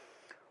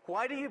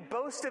 Why do you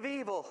boast of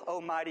evil,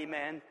 O mighty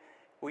man?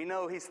 We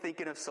know he's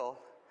thinking of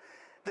Saul.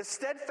 The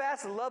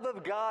steadfast love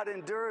of God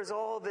endures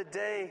all the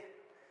day.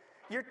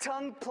 Your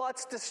tongue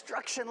plots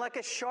destruction like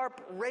a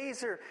sharp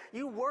razor,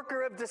 you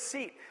worker of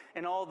deceit,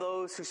 and all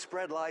those who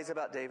spread lies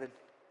about David.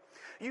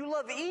 You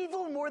love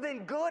evil more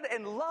than good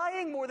and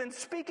lying more than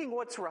speaking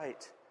what's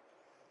right.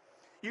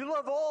 You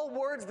love all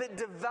words that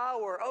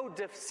devour, O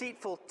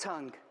deceitful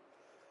tongue.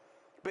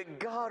 But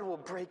God will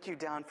break you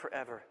down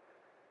forever.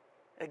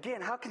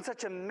 Again, how can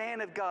such a man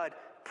of God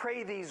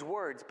pray these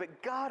words?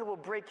 But God will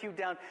break you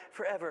down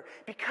forever,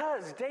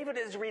 because David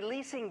is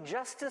releasing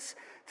justice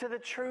to the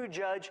true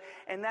judge,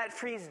 and that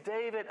frees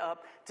David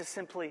up to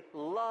simply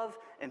love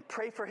and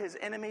pray for his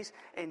enemies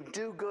and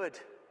do good.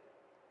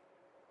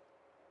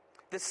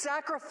 The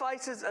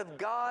sacrifices of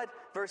God,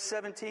 verse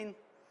 17.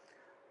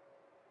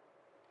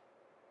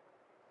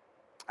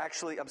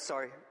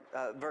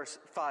 Verse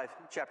 5,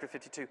 chapter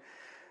 52.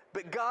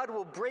 But God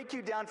will break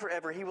you down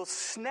forever. He will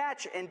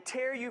snatch and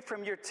tear you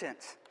from your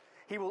tent.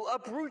 He will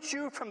uproot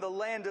you from the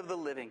land of the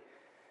living.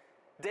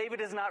 David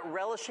is not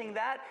relishing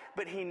that,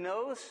 but he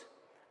knows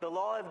the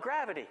law of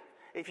gravity.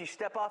 If you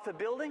step off a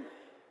building,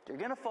 you're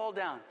going to fall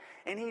down.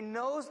 And he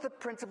knows the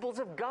principles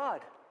of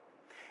God.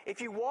 If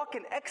you walk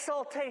in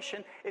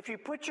exaltation, if you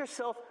put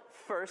yourself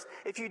first,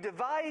 if you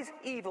devise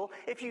evil,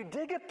 if you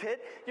dig a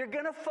pit, you're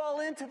going to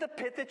fall into the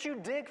pit that you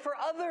dig for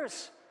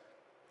others.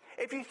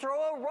 If you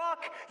throw a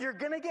rock, you're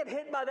going to get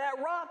hit by that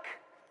rock.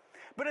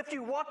 But if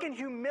you walk in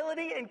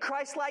humility and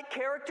Christ-like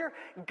character,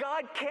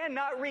 God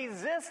cannot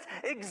resist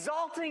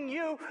exalting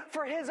you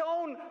for his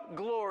own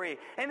glory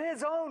and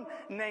his own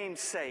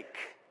name's sake.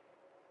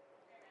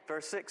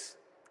 Verse 6,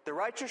 the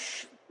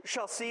righteous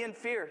shall see and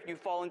fear you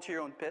fall into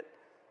your own pit,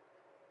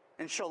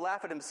 and shall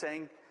laugh at him,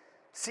 saying,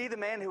 see the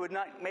man who would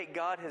not make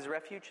God his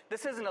refuge.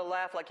 This isn't a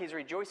laugh like he's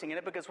rejoicing in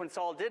it, because when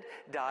Saul did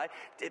die,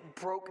 it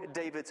broke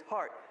David's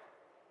heart.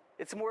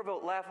 It's more of a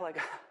laugh like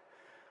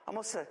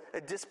almost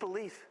a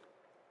disbelief.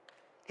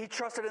 He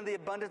trusted in the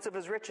abundance of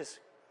his riches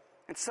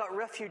and sought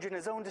refuge in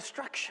his own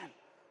destruction.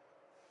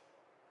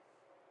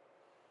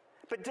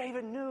 But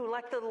David knew,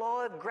 like the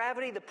law of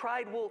gravity, the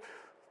prideful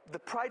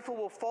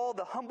will fall,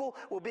 the humble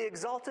will be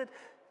exalted.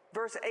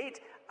 Verse 8,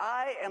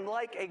 I am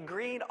like a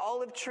green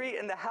olive tree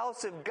in the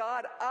house of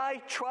God.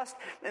 I trust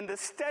in the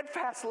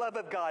steadfast love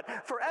of God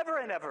forever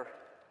and ever.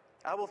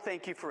 I will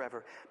thank you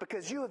forever,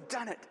 because you have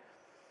done it.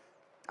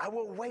 I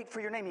will wait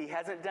for your name. He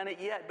hasn't done it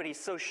yet, but he's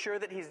so sure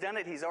that he's done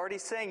it. He's already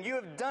saying, you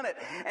have done it,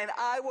 and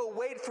I will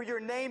wait for your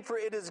name, for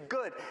it is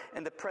good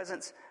in the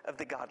presence of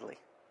the godly.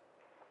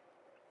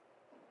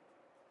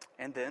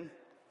 And then,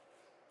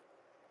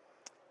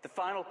 the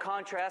final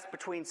contrast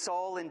between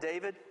Saul and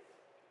David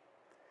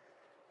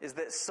is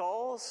that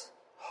Saul's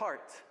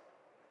heart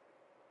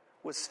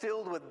was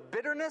filled with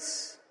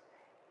bitterness,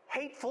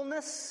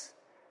 hatefulness,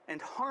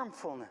 and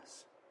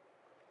harmfulness.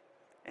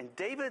 And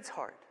David's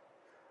heart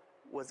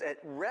was at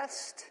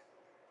rest,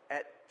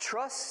 at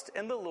trust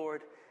in the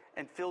Lord,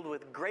 and filled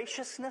with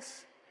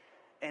graciousness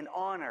and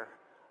honor,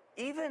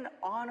 even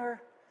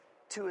honor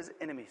to his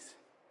enemies.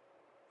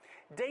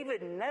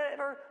 David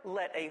never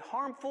let a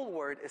harmful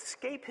word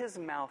escape his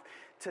mouth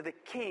to the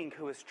king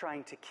who was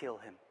trying to kill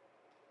him.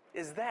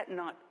 Is that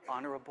not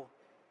honorable?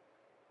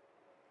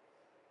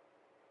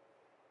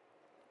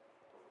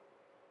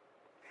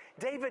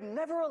 David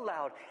never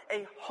allowed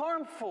a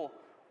harmful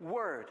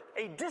word,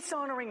 a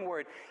dishonoring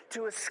word,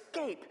 to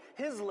escape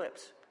his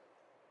lips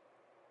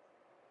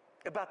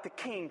about the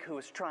king who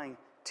was trying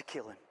to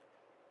kill him.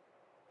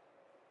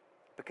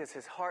 Because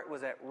his heart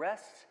was at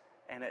rest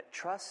and at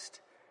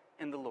trust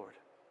in the Lord.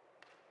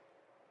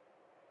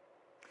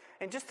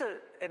 And just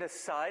an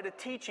aside, a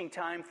teaching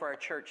time for our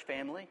church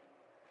family.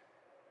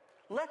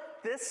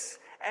 let this,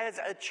 as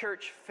a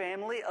church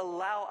family,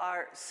 allow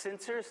our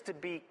sensors to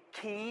be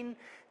keen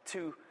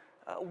to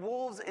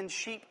wolves in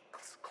sheep's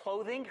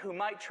clothing who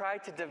might try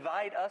to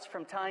divide us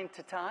from time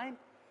to time.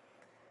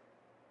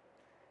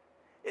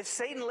 If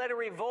Satan led a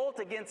revolt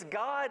against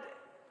God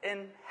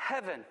in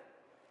heaven,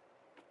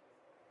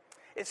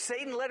 if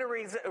Satan led a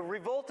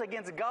revolt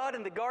against God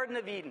in the Garden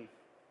of Eden,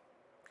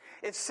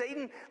 if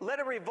Satan led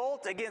a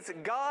revolt against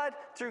God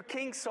through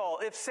King Saul,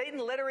 if Satan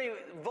led a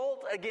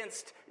revolt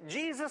against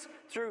Jesus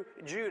through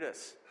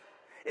Judas,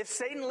 if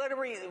Satan led a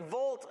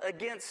revolt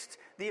against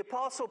the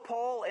Apostle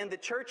Paul and the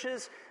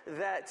churches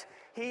that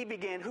he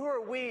began, who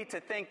are we to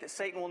think that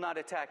Satan will not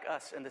attack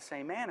us in the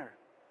same manner?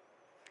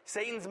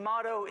 Satan's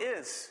motto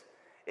is,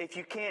 if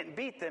you can't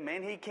beat them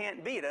and he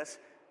can't beat us,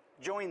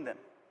 join them.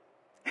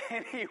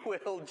 And he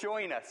will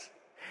join us.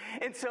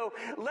 And so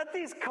let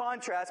these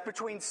contrasts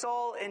between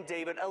Saul and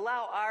David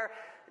allow our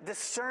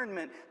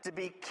discernment to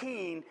be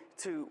keen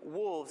to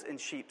wolves in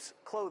sheep's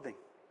clothing.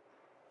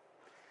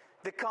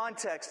 The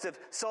context of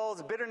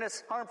Saul's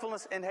bitterness,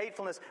 harmfulness, and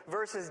hatefulness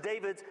versus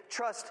David's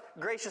trust,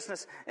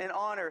 graciousness, and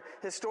honor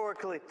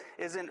historically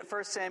is in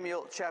 1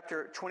 Samuel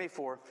chapter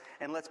 24.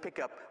 And let's pick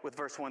up with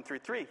verse 1 through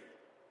 3.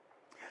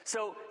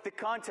 So the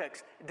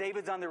context,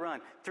 David's on the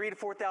run. 3,000 to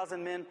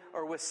 4,000 men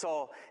are with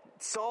Saul.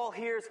 Saul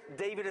hears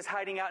David is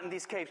hiding out in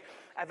these caves.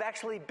 I've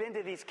actually been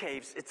to these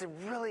caves. It's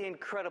really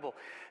incredible.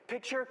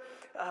 Picture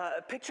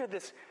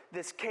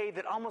this cave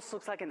that almost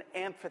looks like an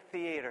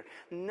amphitheater.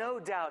 No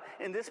doubt,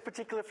 in this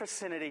particular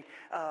vicinity,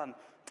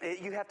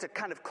 you have to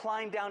kind of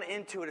climb down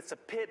into it. It's a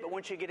pit, but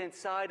once you get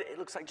inside, it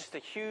looks like just a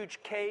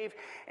huge cave,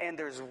 and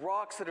there's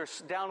rocks that are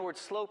downward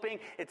sloping.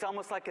 It's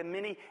almost like a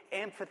mini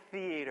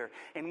amphitheater.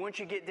 And once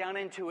you get down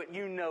into it,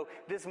 you know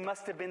this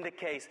must have been the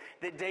case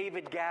that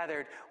David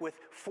gathered with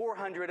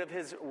 400 of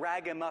his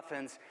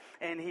ragamuffins,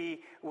 and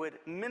he would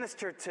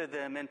minister to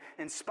them and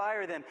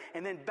inspire them.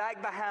 And then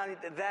back behind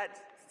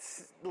that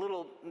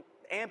little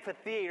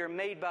amphitheater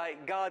made by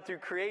God through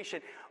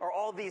creation are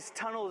all these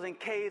tunnels and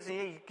caves,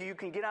 and you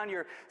can get on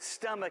your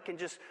stomach and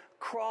just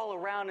crawl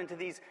around into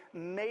these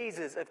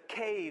mazes of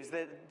caves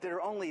that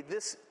are only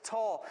this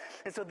tall.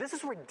 And so this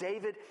is where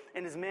David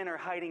and his men are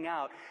hiding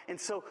out. And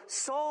so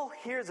Saul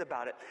hears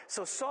about it.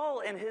 So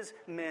Saul and his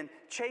men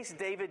chase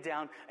David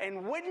down,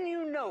 and wouldn't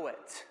you know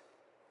it,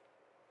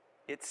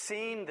 it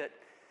seemed that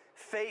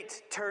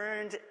fate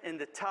turned in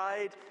the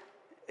tide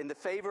in the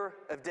favor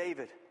of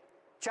David.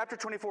 Chapter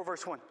 24,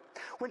 verse 1.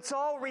 When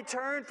Saul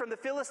returned from the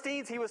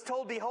Philistines, he was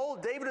told,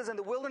 behold, David is in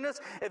the wilderness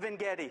of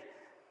En-Gedi.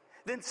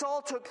 Then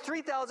Saul took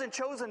 3,000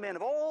 chosen men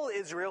of all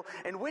Israel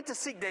and went to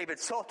seek David.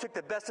 Saul took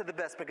the best of the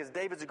best because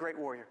David's a great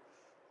warrior.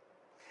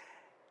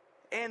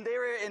 And they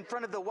were in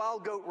front of the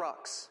wild goat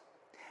rocks.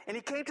 And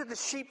he came to the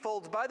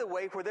sheepfolds by the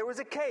way where there was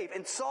a cave.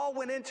 And Saul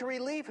went in to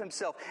relieve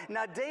himself.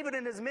 Now David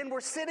and his men were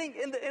sitting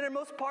in the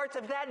innermost parts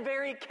of that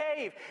very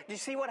cave. Do you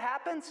see what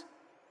happens?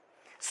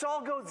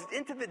 Saul goes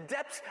into the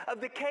depths of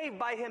the cave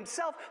by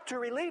himself to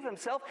relieve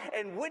himself,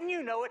 and wouldn't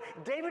you know it,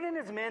 David and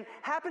his men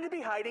happen to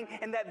be hiding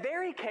in that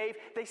very cave.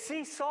 They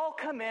see Saul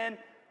come in,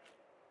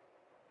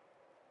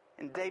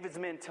 and David's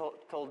men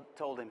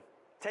told him,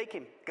 take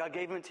him. God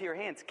gave him into your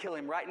hands. Kill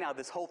him right now.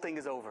 This whole thing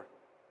is over.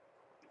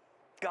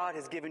 God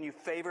has given you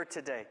favor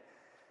today.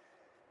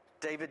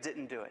 David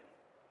didn't do it.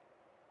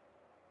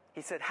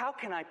 He said, how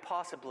can I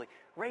possibly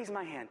raise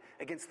my hand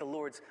against the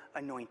Lord's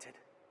anointed?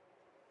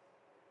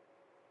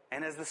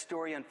 And as the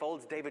story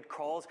unfolds, David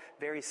crawls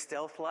very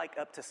stealth-like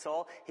up to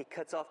Saul. He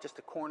cuts off just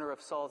a corner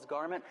of Saul's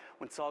garment.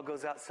 When Saul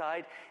goes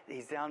outside,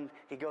 he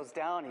goes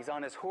down, he's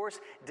on his horse.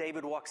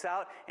 David walks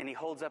out and he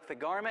holds up the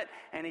garment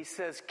and he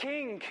says,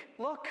 King,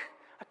 look,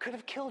 I could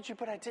have killed you,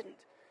 but I didn't.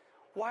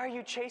 Why are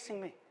you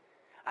chasing me?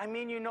 I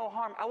mean you no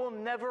harm. I will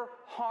never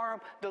harm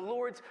the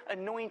Lord's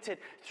anointed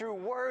through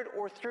word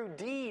or through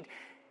deed.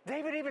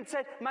 David even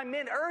said, my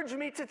men urged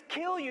me to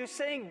kill you,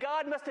 saying,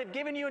 God must have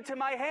given you into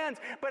my hands,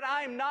 but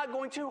I am not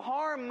going to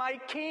harm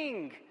my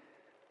king.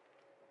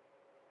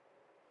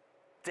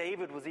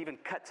 David was even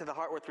cut to the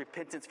heart with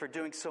repentance for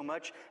doing so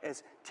much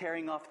as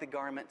tearing off the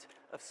garment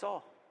of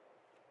Saul.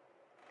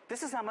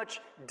 This is how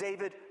much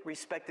David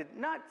respected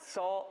not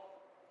Saul,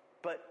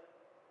 but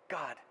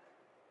God.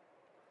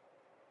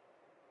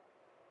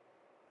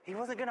 He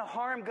wasn't going to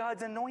harm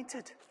God's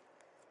anointed.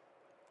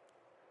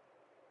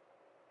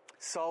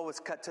 Saul was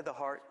cut to the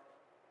heart.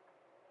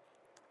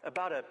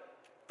 About a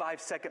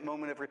 5-second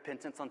moment of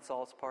repentance on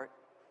Saul's part.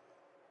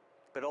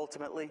 But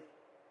ultimately,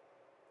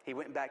 he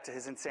went back to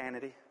his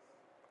insanity.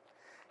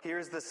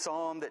 Here's the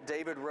psalm that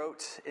David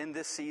wrote in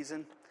this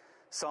season.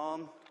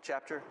 Psalm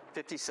chapter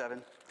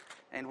 57.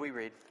 And we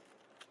read,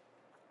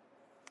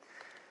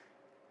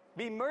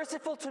 be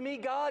merciful to me,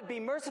 God, be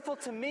merciful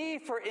to me,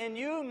 for in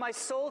you my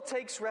soul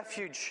takes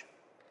refuge.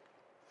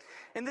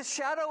 In the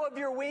shadow of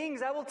your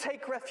wings I will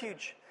take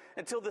refuge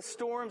until the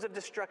storms of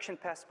destruction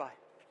pass by.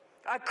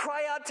 I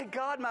cry out to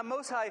God, my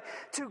Most High,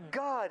 to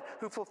God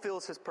who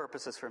fulfills his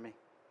purposes for me.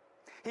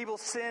 He will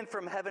send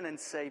from heaven and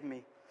save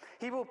me.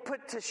 He will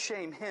put to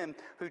shame him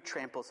who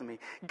tramples on me.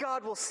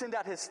 God will send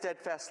out his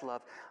steadfast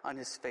love on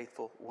his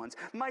faithful ones.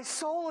 My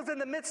soul is in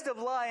the midst of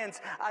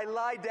lions. I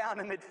lie down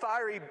amid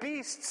fiery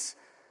beasts.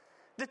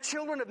 The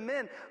children of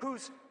men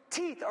whose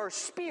teeth are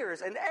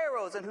spears and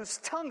arrows and whose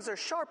tongues are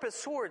sharp as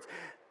swords.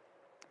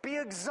 Be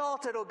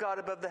exalted, O God,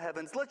 above the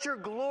heavens. Let your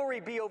glory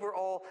be over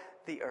all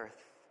the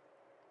earth.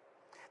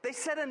 They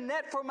set a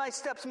net for my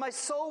steps. My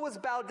soul was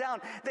bowed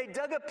down. They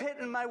dug a pit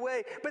in my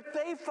way, but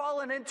they've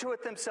fallen into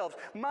it themselves.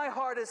 My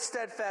heart is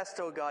steadfast,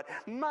 O God.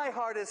 My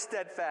heart is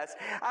steadfast.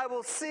 I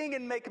will sing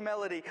and make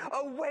melody.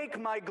 Awake,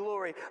 my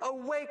glory.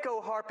 Awake, O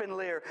harp and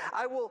lyre.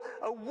 I will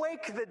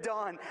awake the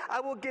dawn.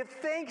 I will give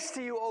thanks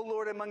to you, O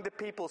Lord, among the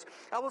peoples.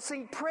 I will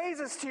sing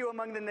praises to you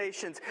among the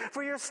nations.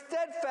 For your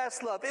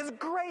steadfast love is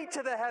great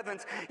to the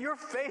heavens, your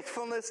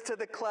faithfulness to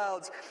the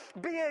clouds.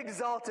 Be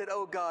exalted,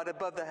 O God,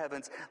 above the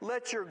heavens.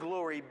 Let your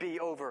glory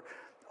be over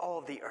all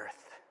the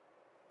earth.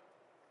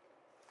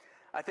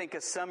 I think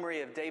a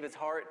summary of David's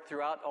heart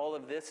throughout all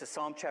of this is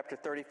Psalm chapter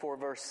 34,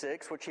 verse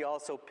 6, which he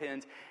also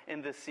penned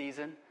in this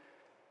season.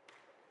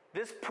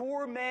 This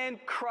poor man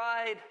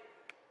cried,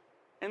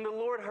 and the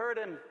Lord heard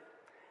him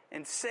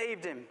and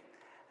saved him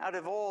out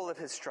of all of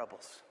his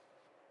troubles.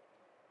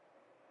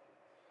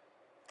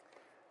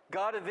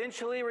 God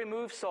eventually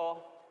removed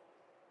Saul.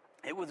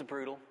 It was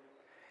brutal.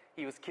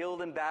 He was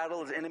killed in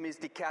battle. His enemies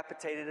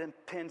decapitated him,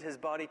 pinned his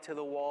body to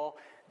the wall.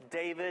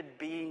 David,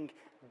 being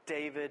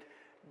David,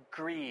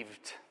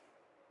 grieved.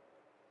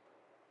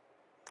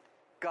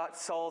 Got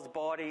Saul's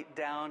body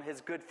down. His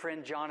good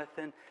friend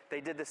Jonathan,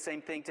 they did the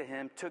same thing to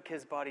him, took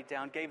his body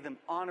down, gave them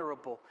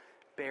honorable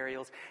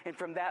burials. And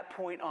from that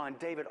point on,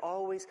 David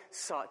always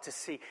sought to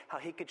see how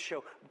he could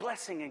show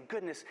blessing and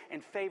goodness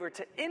and favor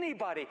to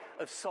anybody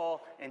of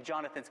Saul and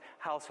Jonathan's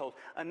household.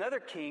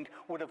 Another king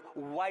would have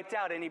wiped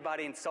out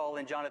anybody in Saul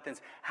and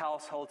Jonathan's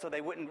household so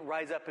they wouldn't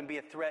rise up and be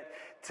a threat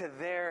to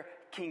their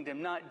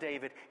kingdom. Not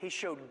David. He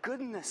showed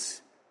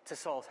goodness to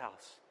Saul's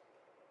house.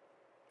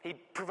 He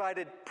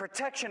provided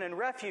protection and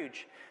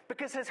refuge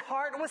because his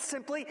heart was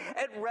simply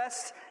at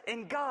rest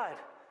in God.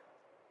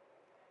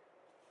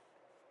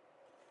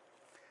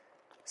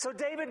 So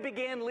David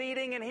began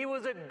leading, and he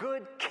was a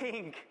good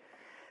king.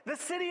 The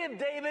city of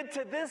David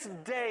to this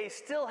day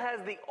still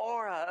has the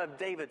aura of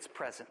David's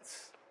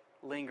presence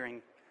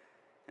lingering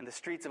in the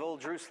streets of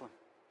Old Jerusalem.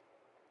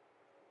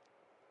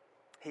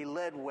 He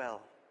led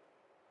well.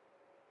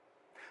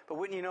 But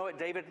wouldn't you know it,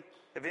 David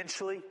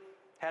eventually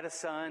had a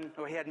son,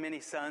 or he had many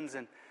sons,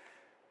 and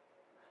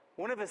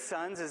one of his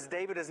sons, as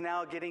David is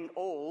now getting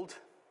old,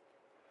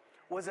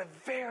 was a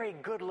very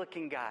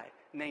good-looking guy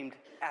named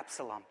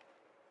Absalom.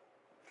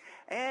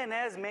 And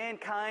as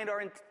mankind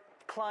are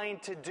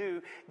inclined to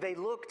do, they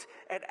looked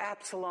at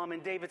Absalom in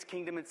David's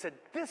kingdom and said,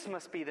 this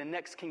must be the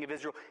next king of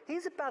Israel.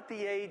 He's about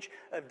the age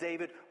of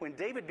David when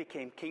David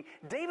became king.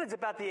 David's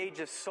about the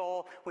age of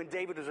Saul when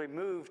David was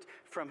removed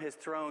from his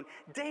throne.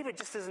 David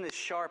just isn't as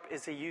sharp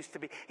as he used to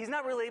be. He's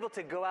not really able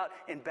to go out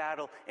and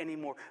battle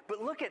anymore.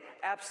 But look at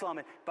Absalom.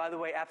 And by the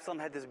way, Absalom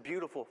had this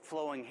beautiful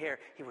flowing hair.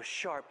 He was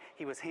sharp,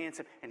 he was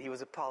handsome, and he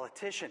was a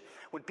politician.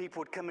 When people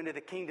would come into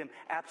the kingdom,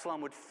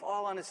 Absalom would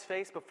fall on his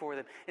face before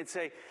them and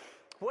say,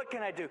 what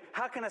can I do?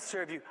 How can I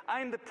serve you?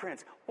 I'm the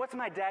prince. What's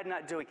my dad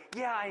not doing?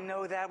 Yeah, I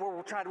know that.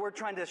 We're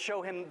trying to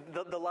show him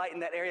the light in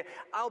that area.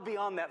 I'll be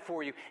on that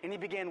for you. And he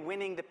began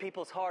winning the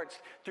people's hearts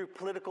through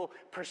political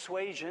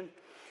persuasion.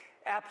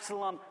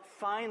 Absalom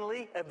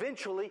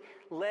eventually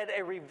led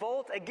a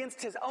revolt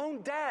against his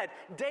own dad,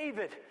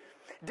 David.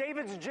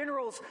 David's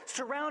generals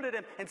surrounded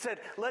him and said,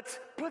 let's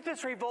put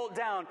this revolt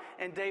down.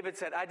 And David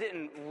said, I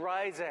didn't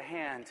rise a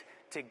hand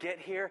to get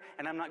here,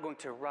 and I'm not going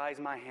to rise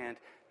my hand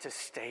to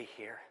stay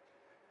here.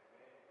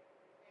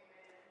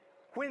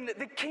 When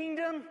the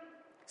kingdom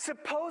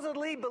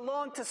supposedly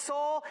belonged to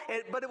Saul,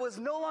 but it was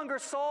no longer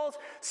Saul's,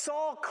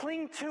 Saul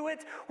clinged to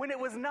it when it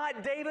was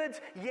not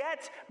David's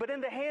yet, but in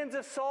the hands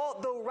of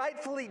Saul, though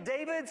rightfully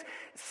David's,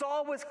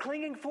 Saul was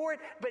clinging for it,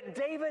 but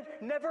David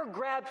never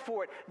grabbed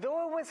for it.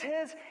 Though it was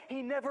his,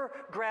 he never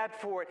grabbed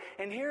for it.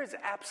 And here's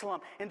Absalom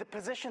in the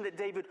position that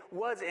David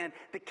was in.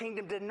 The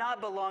kingdom did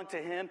not belong to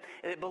him.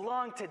 It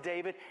belonged to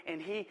David,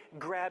 and he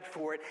grabbed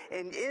for it.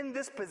 And in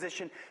this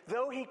position,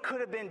 though he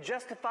could have been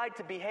justified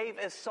to behave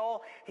as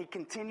Saul, he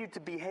continued to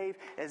behave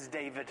as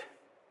David.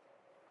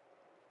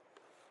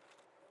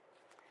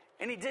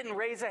 And he didn't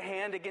raise a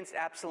hand against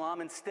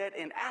Absalom. Instead,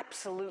 in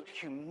absolute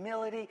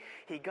humility,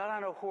 he got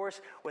on a horse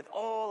with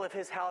all of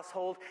his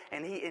household,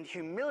 and he, in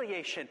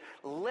humiliation,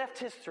 left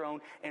his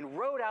throne and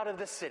rode out of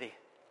the city.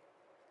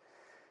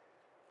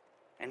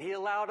 And he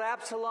allowed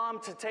Absalom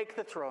to take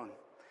the throne.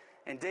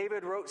 And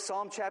David wrote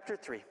Psalm chapter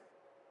 3.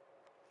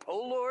 O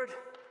Lord,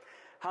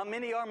 how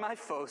many are my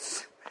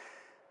foes?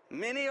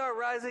 Many are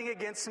rising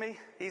against me.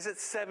 He's at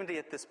 70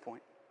 at this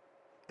point.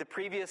 The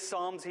previous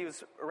Psalms, he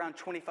was around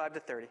 25 to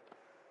 30.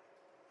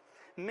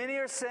 Many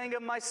are saying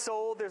of my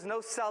soul, there's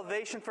no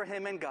salvation for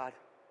him in God.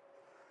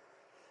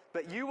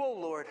 But you, O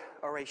Lord,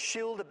 are a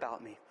shield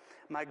about me,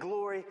 my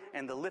glory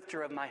and the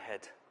lifter of my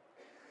head.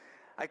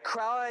 I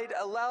cried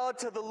aloud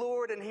to the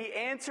Lord, and he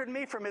answered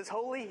me from his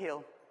holy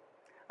hill.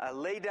 I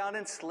lay down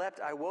and slept.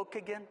 I woke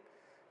again,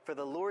 for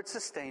the Lord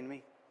sustained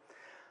me.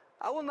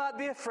 I will not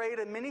be afraid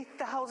of many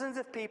thousands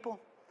of people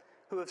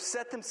who have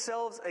set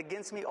themselves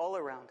against me all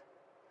around.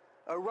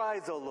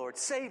 Arise, O Lord,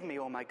 save me,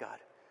 O my God,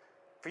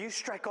 for you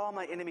strike all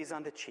my enemies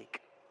on the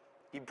cheek.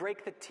 You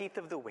break the teeth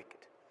of the wicked.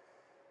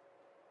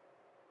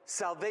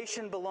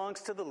 Salvation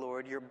belongs to the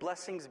Lord. Your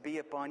blessings be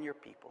upon your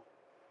people.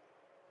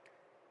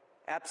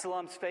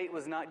 Absalom's fate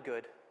was not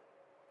good.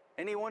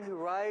 Anyone who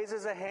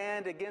rises a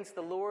hand against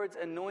the Lord's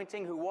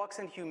anointing, who walks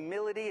in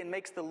humility and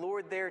makes the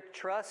Lord their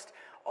trust,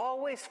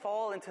 always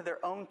fall into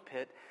their own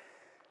pit.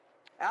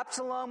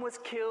 Absalom was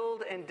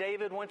killed, and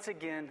David once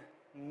again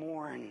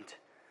mourned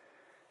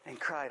and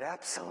cried,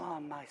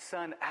 Absalom, my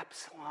son,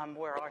 Absalom,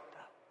 where art thou?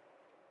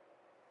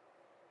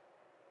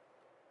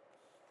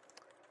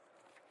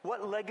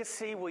 What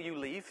legacy will you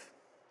leave?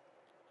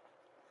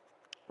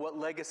 What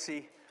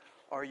legacy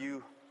are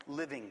you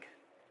living?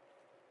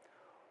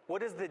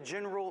 What is the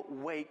general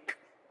wake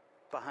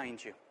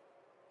behind you?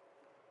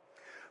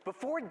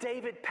 Before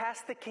David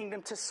passed the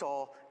kingdom to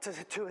Saul,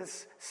 to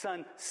his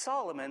son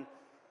Solomon,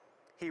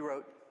 he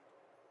wrote,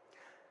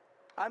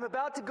 I'm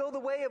about to go the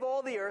way of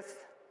all the earth,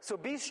 so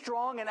be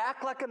strong and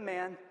act like a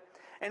man,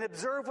 and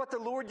observe what the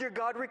Lord your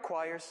God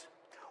requires.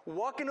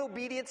 Walk in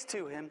obedience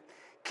to him.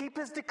 Keep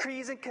his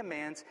decrees and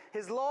commands,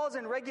 his laws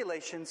and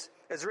regulations,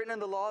 as written in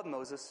the law of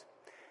Moses.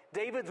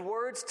 David's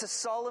words to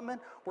Solomon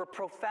were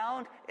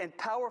profound and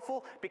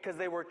powerful because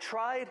they were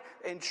tried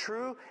and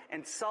true,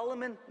 and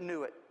Solomon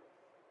knew it.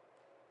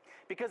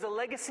 Because a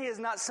legacy is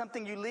not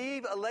something you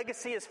leave, a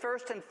legacy is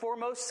first and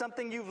foremost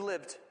something you've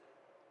lived.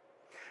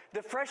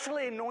 The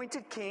freshly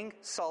anointed king,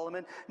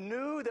 Solomon,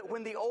 knew that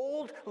when the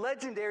old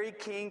legendary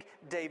king,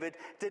 David,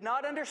 did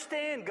not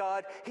understand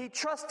God, he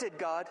trusted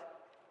God.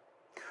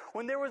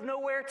 When there was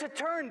nowhere to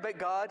turn but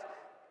God,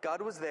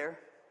 God was there.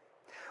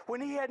 When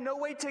he had no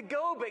way to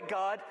go but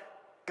God,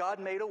 God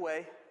made a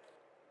way.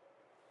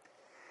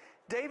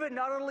 David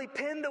not only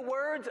penned the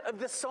words of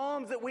the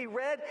Psalms that we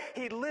read,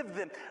 he lived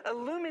them,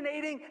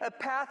 illuminating a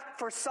path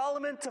for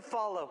Solomon to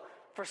follow,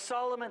 for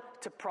Solomon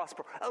to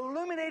prosper,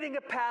 illuminating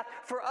a path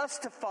for us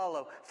to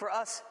follow, for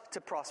us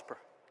to prosper.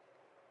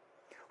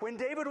 When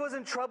David was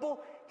in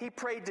trouble, he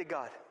prayed to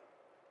God.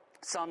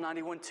 Psalm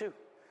 91:2.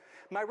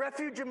 My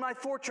refuge and my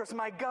fortress,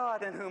 my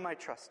God in whom I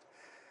trust.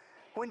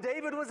 When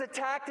David was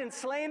attacked and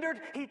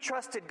slandered, he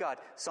trusted God.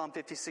 Psalm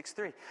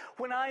 56:3.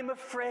 When I am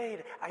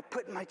afraid, I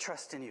put my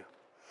trust in you.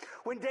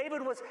 When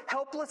David was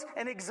helpless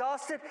and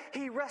exhausted,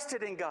 he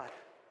rested in God.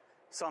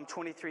 Psalm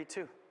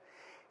 23:2.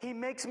 He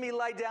makes me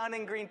lie down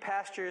in green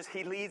pastures.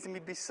 He leads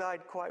me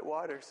beside quiet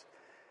waters.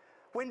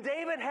 When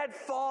David had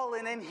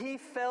fallen and he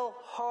fell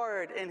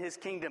hard in his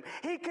kingdom,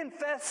 he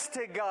confessed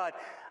to God,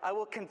 I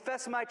will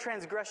confess my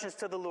transgressions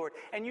to the Lord,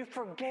 and you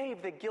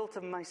forgave the guilt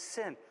of my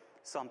sin.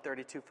 Psalm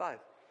 32:5.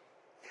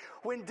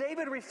 When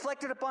David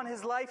reflected upon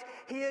his life,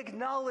 he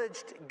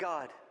acknowledged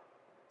God.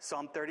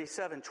 Psalm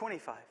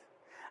 37:25.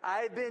 I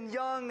have been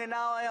young and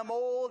now I am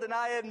old, and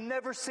I have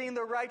never seen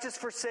the righteous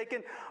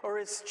forsaken or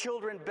his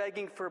children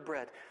begging for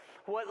bread.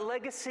 What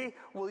legacy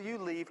will you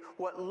leave?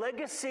 What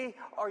legacy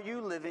are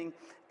you living?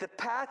 The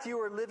path you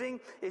are living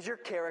is your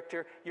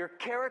character. Your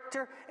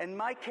character and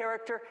my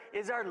character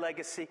is our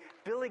legacy.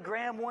 Billy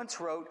Graham once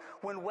wrote,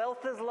 when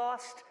wealth is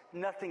lost,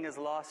 nothing is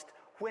lost.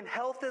 When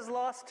health is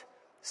lost,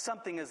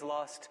 something is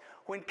lost.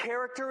 When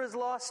character is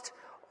lost,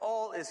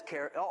 all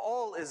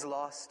is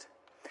lost.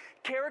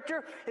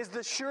 Character is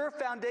the sure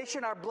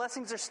foundation our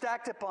blessings are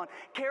stacked upon.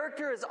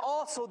 Character is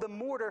also the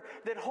mortar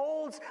that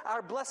holds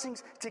our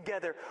blessings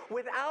together.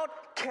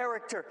 Without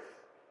character,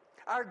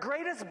 our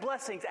greatest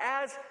blessings,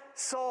 as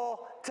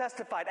Saul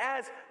testified,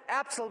 as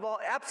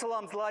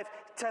Absalom's life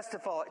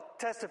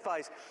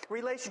testifies,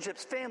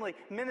 relationships, family,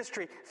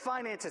 ministry,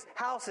 finances,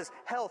 houses,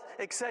 health,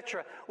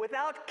 etc.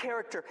 Without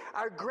character,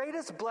 our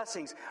greatest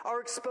blessings are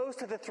exposed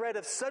to the threat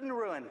of sudden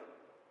ruin.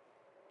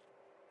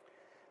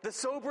 The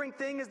sobering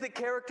thing is that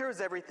character is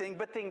everything,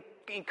 but the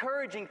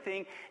encouraging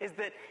thing is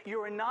that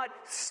you are not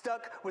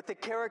stuck with the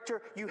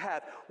character you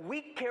have.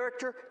 Weak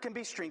character can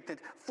be strengthened.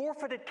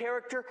 Forfeited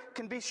character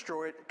can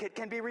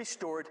be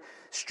restored.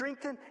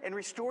 Strengthened and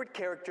restored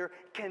character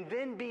can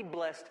then be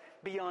blessed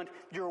beyond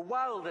your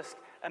wildest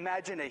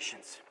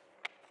imaginations.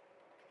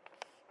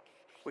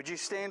 Would you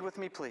stand with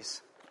me,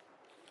 please?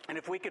 And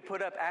if we could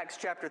put up Acts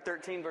chapter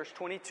 13, verse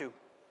 22.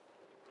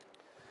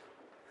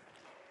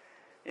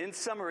 In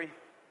summary,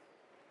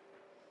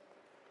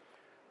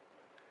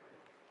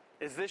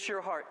 is this your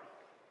heart?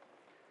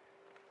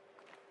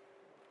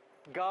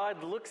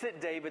 God looks at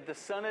David, the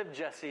son of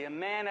Jesse, a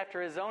man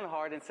after his own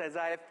heart, and says,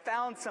 I have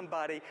found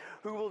somebody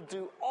who will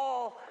do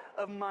all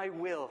of my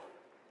will.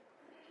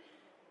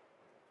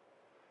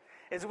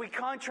 As we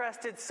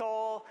contrasted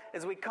Saul,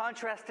 as we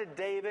contrasted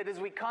David, as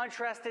we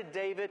contrasted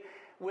David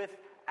with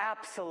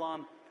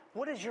Absalom,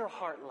 what is your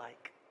heart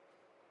like?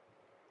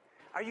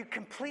 Are you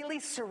completely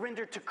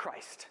surrendered to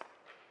Christ?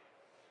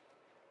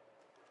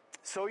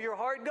 So your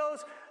heart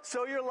goes,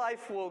 so your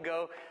life will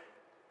go.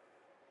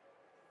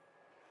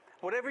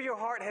 Whatever your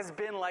heart has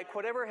been like,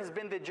 whatever has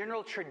been the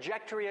general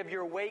trajectory of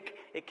your wake,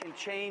 it can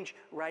change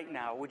right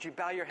now. Would you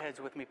bow your heads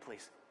with me,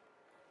 please?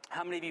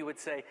 How many of you would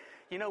say,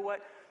 you know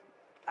what?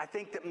 I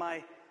think that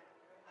my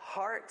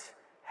heart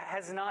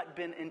has not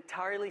been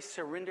entirely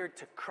surrendered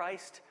to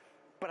Christ,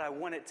 but I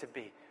want it to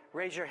be.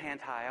 Raise your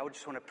hand high. I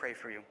just want to pray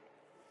for you.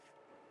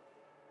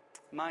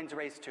 Mine's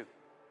raised too.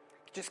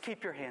 Just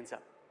keep your hands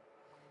up.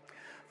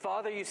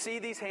 Father, you see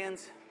these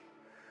hands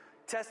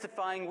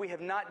testifying we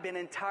have not been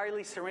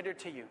entirely surrendered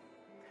to you,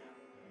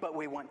 but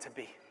we want to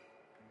be.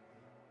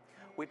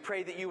 We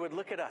pray that you would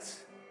look at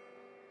us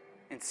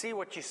and see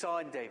what you saw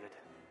in David.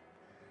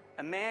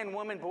 A man,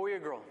 woman, boy, or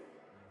girl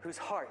whose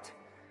heart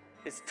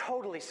is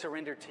totally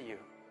surrendered to you.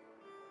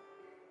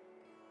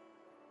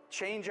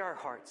 Change our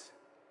hearts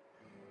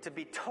to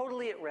be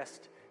totally at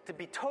rest, to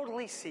be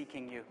totally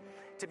seeking you,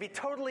 to be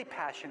totally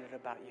passionate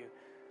about you,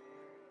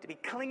 to be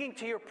clinging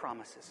to your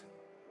promises.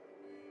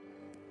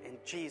 In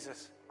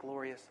Jesus'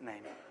 glorious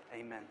name,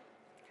 amen.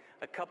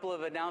 A couple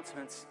of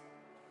announcements.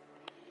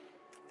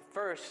 The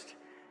first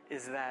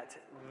is that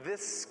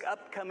this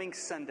upcoming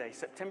Sunday,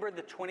 September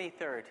the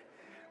 23rd,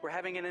 we're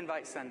having an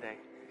Invite Sunday.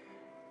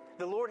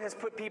 The Lord has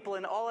put people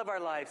in all of our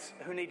lives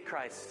who need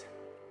Christ.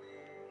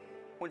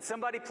 When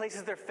somebody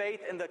places their faith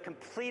in the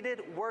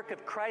completed work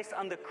of Christ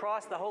on the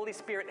cross, the Holy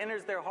Spirit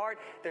enters their heart,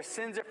 their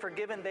sins are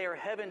forgiven, they are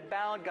heaven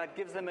bound, God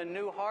gives them a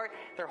new heart,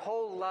 their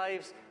whole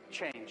lives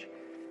change.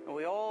 And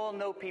we all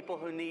know people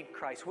who need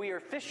Christ. We are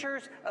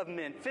fishers of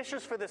men,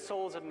 fishers for the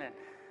souls of men.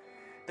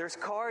 There's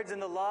cards in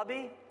the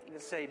lobby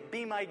that say,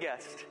 "Be my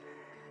guest."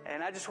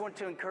 And I just want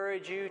to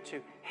encourage you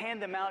to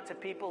hand them out to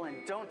people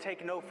and don't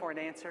take no for an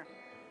answer.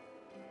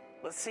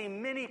 Let's see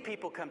many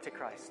people come to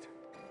Christ.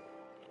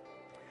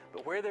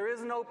 But where there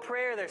is no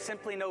prayer, there's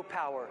simply no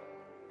power.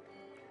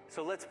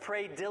 So let's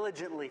pray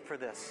diligently for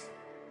this.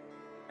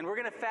 And we're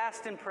going to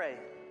fast and pray.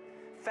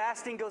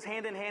 Fasting goes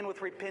hand in hand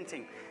with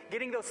repenting.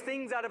 Getting those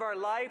things out of our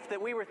life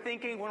that we were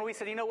thinking when we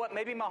said, you know what,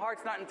 maybe my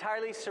heart's not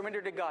entirely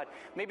surrendered to God.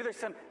 Maybe there's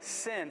some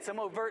sin, some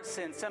overt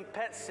sin, some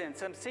pet sin,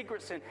 some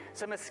secret sin,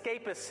 some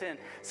escapist sin,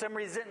 some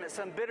resentment,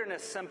 some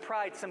bitterness, some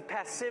pride, some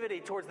passivity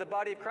towards the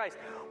body of Christ.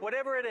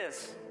 Whatever it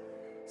is,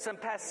 some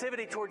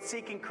passivity towards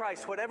seeking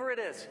Christ, whatever it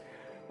is,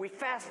 we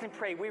fast and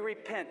pray, we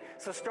repent.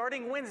 So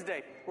starting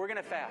Wednesday, we're going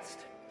to fast.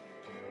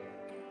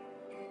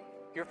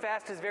 Your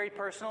fast is very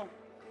personal.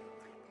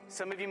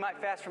 Some of you might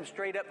fast from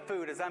straight up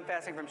food, as I'm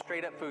fasting from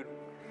straight up food.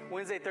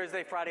 Wednesday,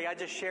 Thursday, Friday, I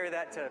just share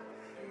that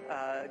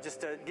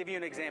to give you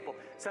an example.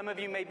 Some of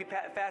you may be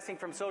fasting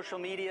from social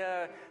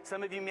media.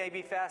 Some of you may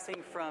be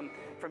fasting from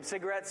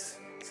cigarettes.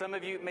 Some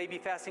of you may be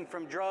fasting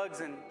from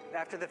drugs. And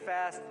after the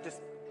fast,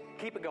 just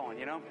keep it going,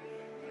 you know.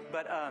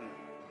 But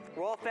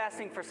we're all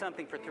fasting for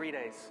something for 3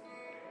 days.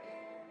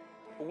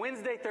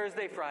 Wednesday,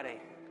 Thursday, Friday.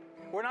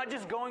 We're not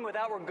just going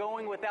without, we're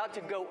going without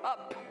to go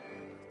up,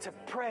 to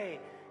pray,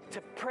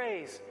 to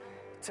praise,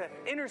 to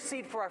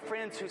intercede for our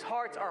friends whose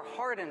hearts are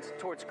hardened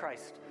towards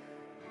Christ.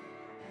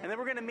 And then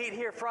we're going to meet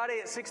here Friday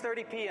at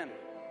 6:30 p.m.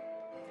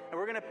 And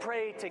we're going to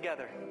pray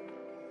together.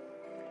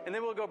 And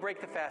then we'll go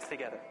break the fast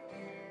together.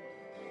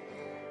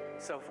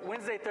 So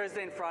Wednesday,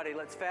 Thursday, and Friday,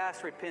 let's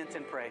fast, repent,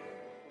 and pray.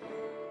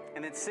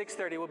 And then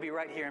 6:30, we'll be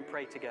right here and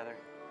pray together.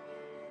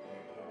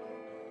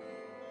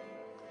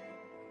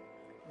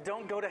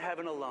 Don't go to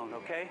heaven alone,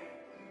 okay?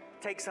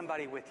 Take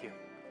somebody with you.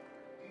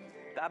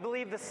 I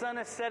believe the sun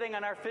is setting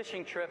on our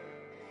fishing trip.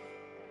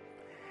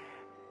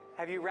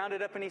 Have you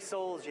rounded up any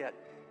souls yet?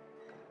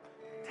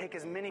 Take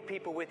as many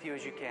people with you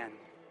as you can.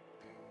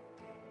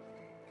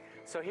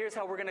 So here's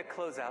how we're going to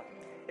close out.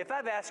 If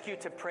I've asked you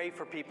to pray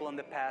for people in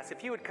the past,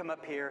 if you would come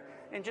up here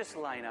and just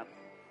line up.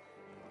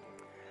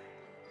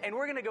 And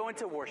we're going to go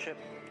into worship.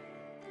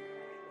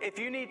 If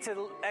you need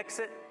to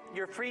exit,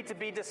 you're free to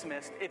be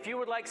dismissed. If you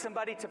would like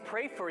somebody to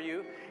pray for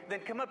you, then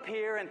come up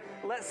here and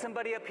let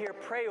somebody up here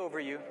pray over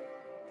you.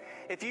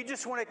 If you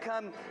just want to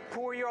come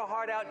pour your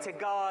heart out to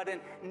God and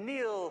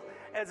kneel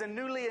as a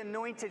newly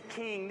anointed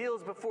king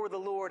kneels before the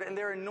Lord and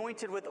they're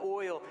anointed with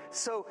oil.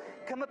 So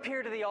come up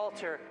here to the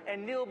altar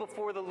and kneel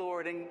before the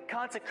Lord and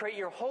consecrate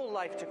your whole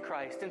life to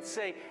Christ and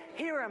say,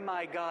 "Here am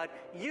I, God.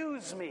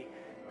 Use me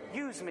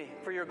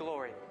for your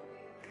glory."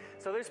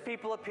 So there's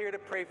people up here to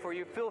pray for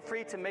you. Feel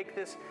free to make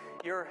this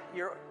your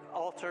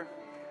altar.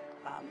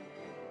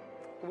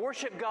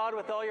 Worship God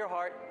with all your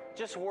heart.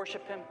 Just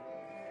worship Him.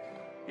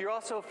 You're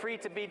also free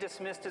to be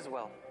dismissed as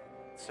well.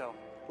 So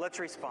let's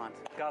respond.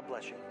 God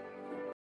bless you.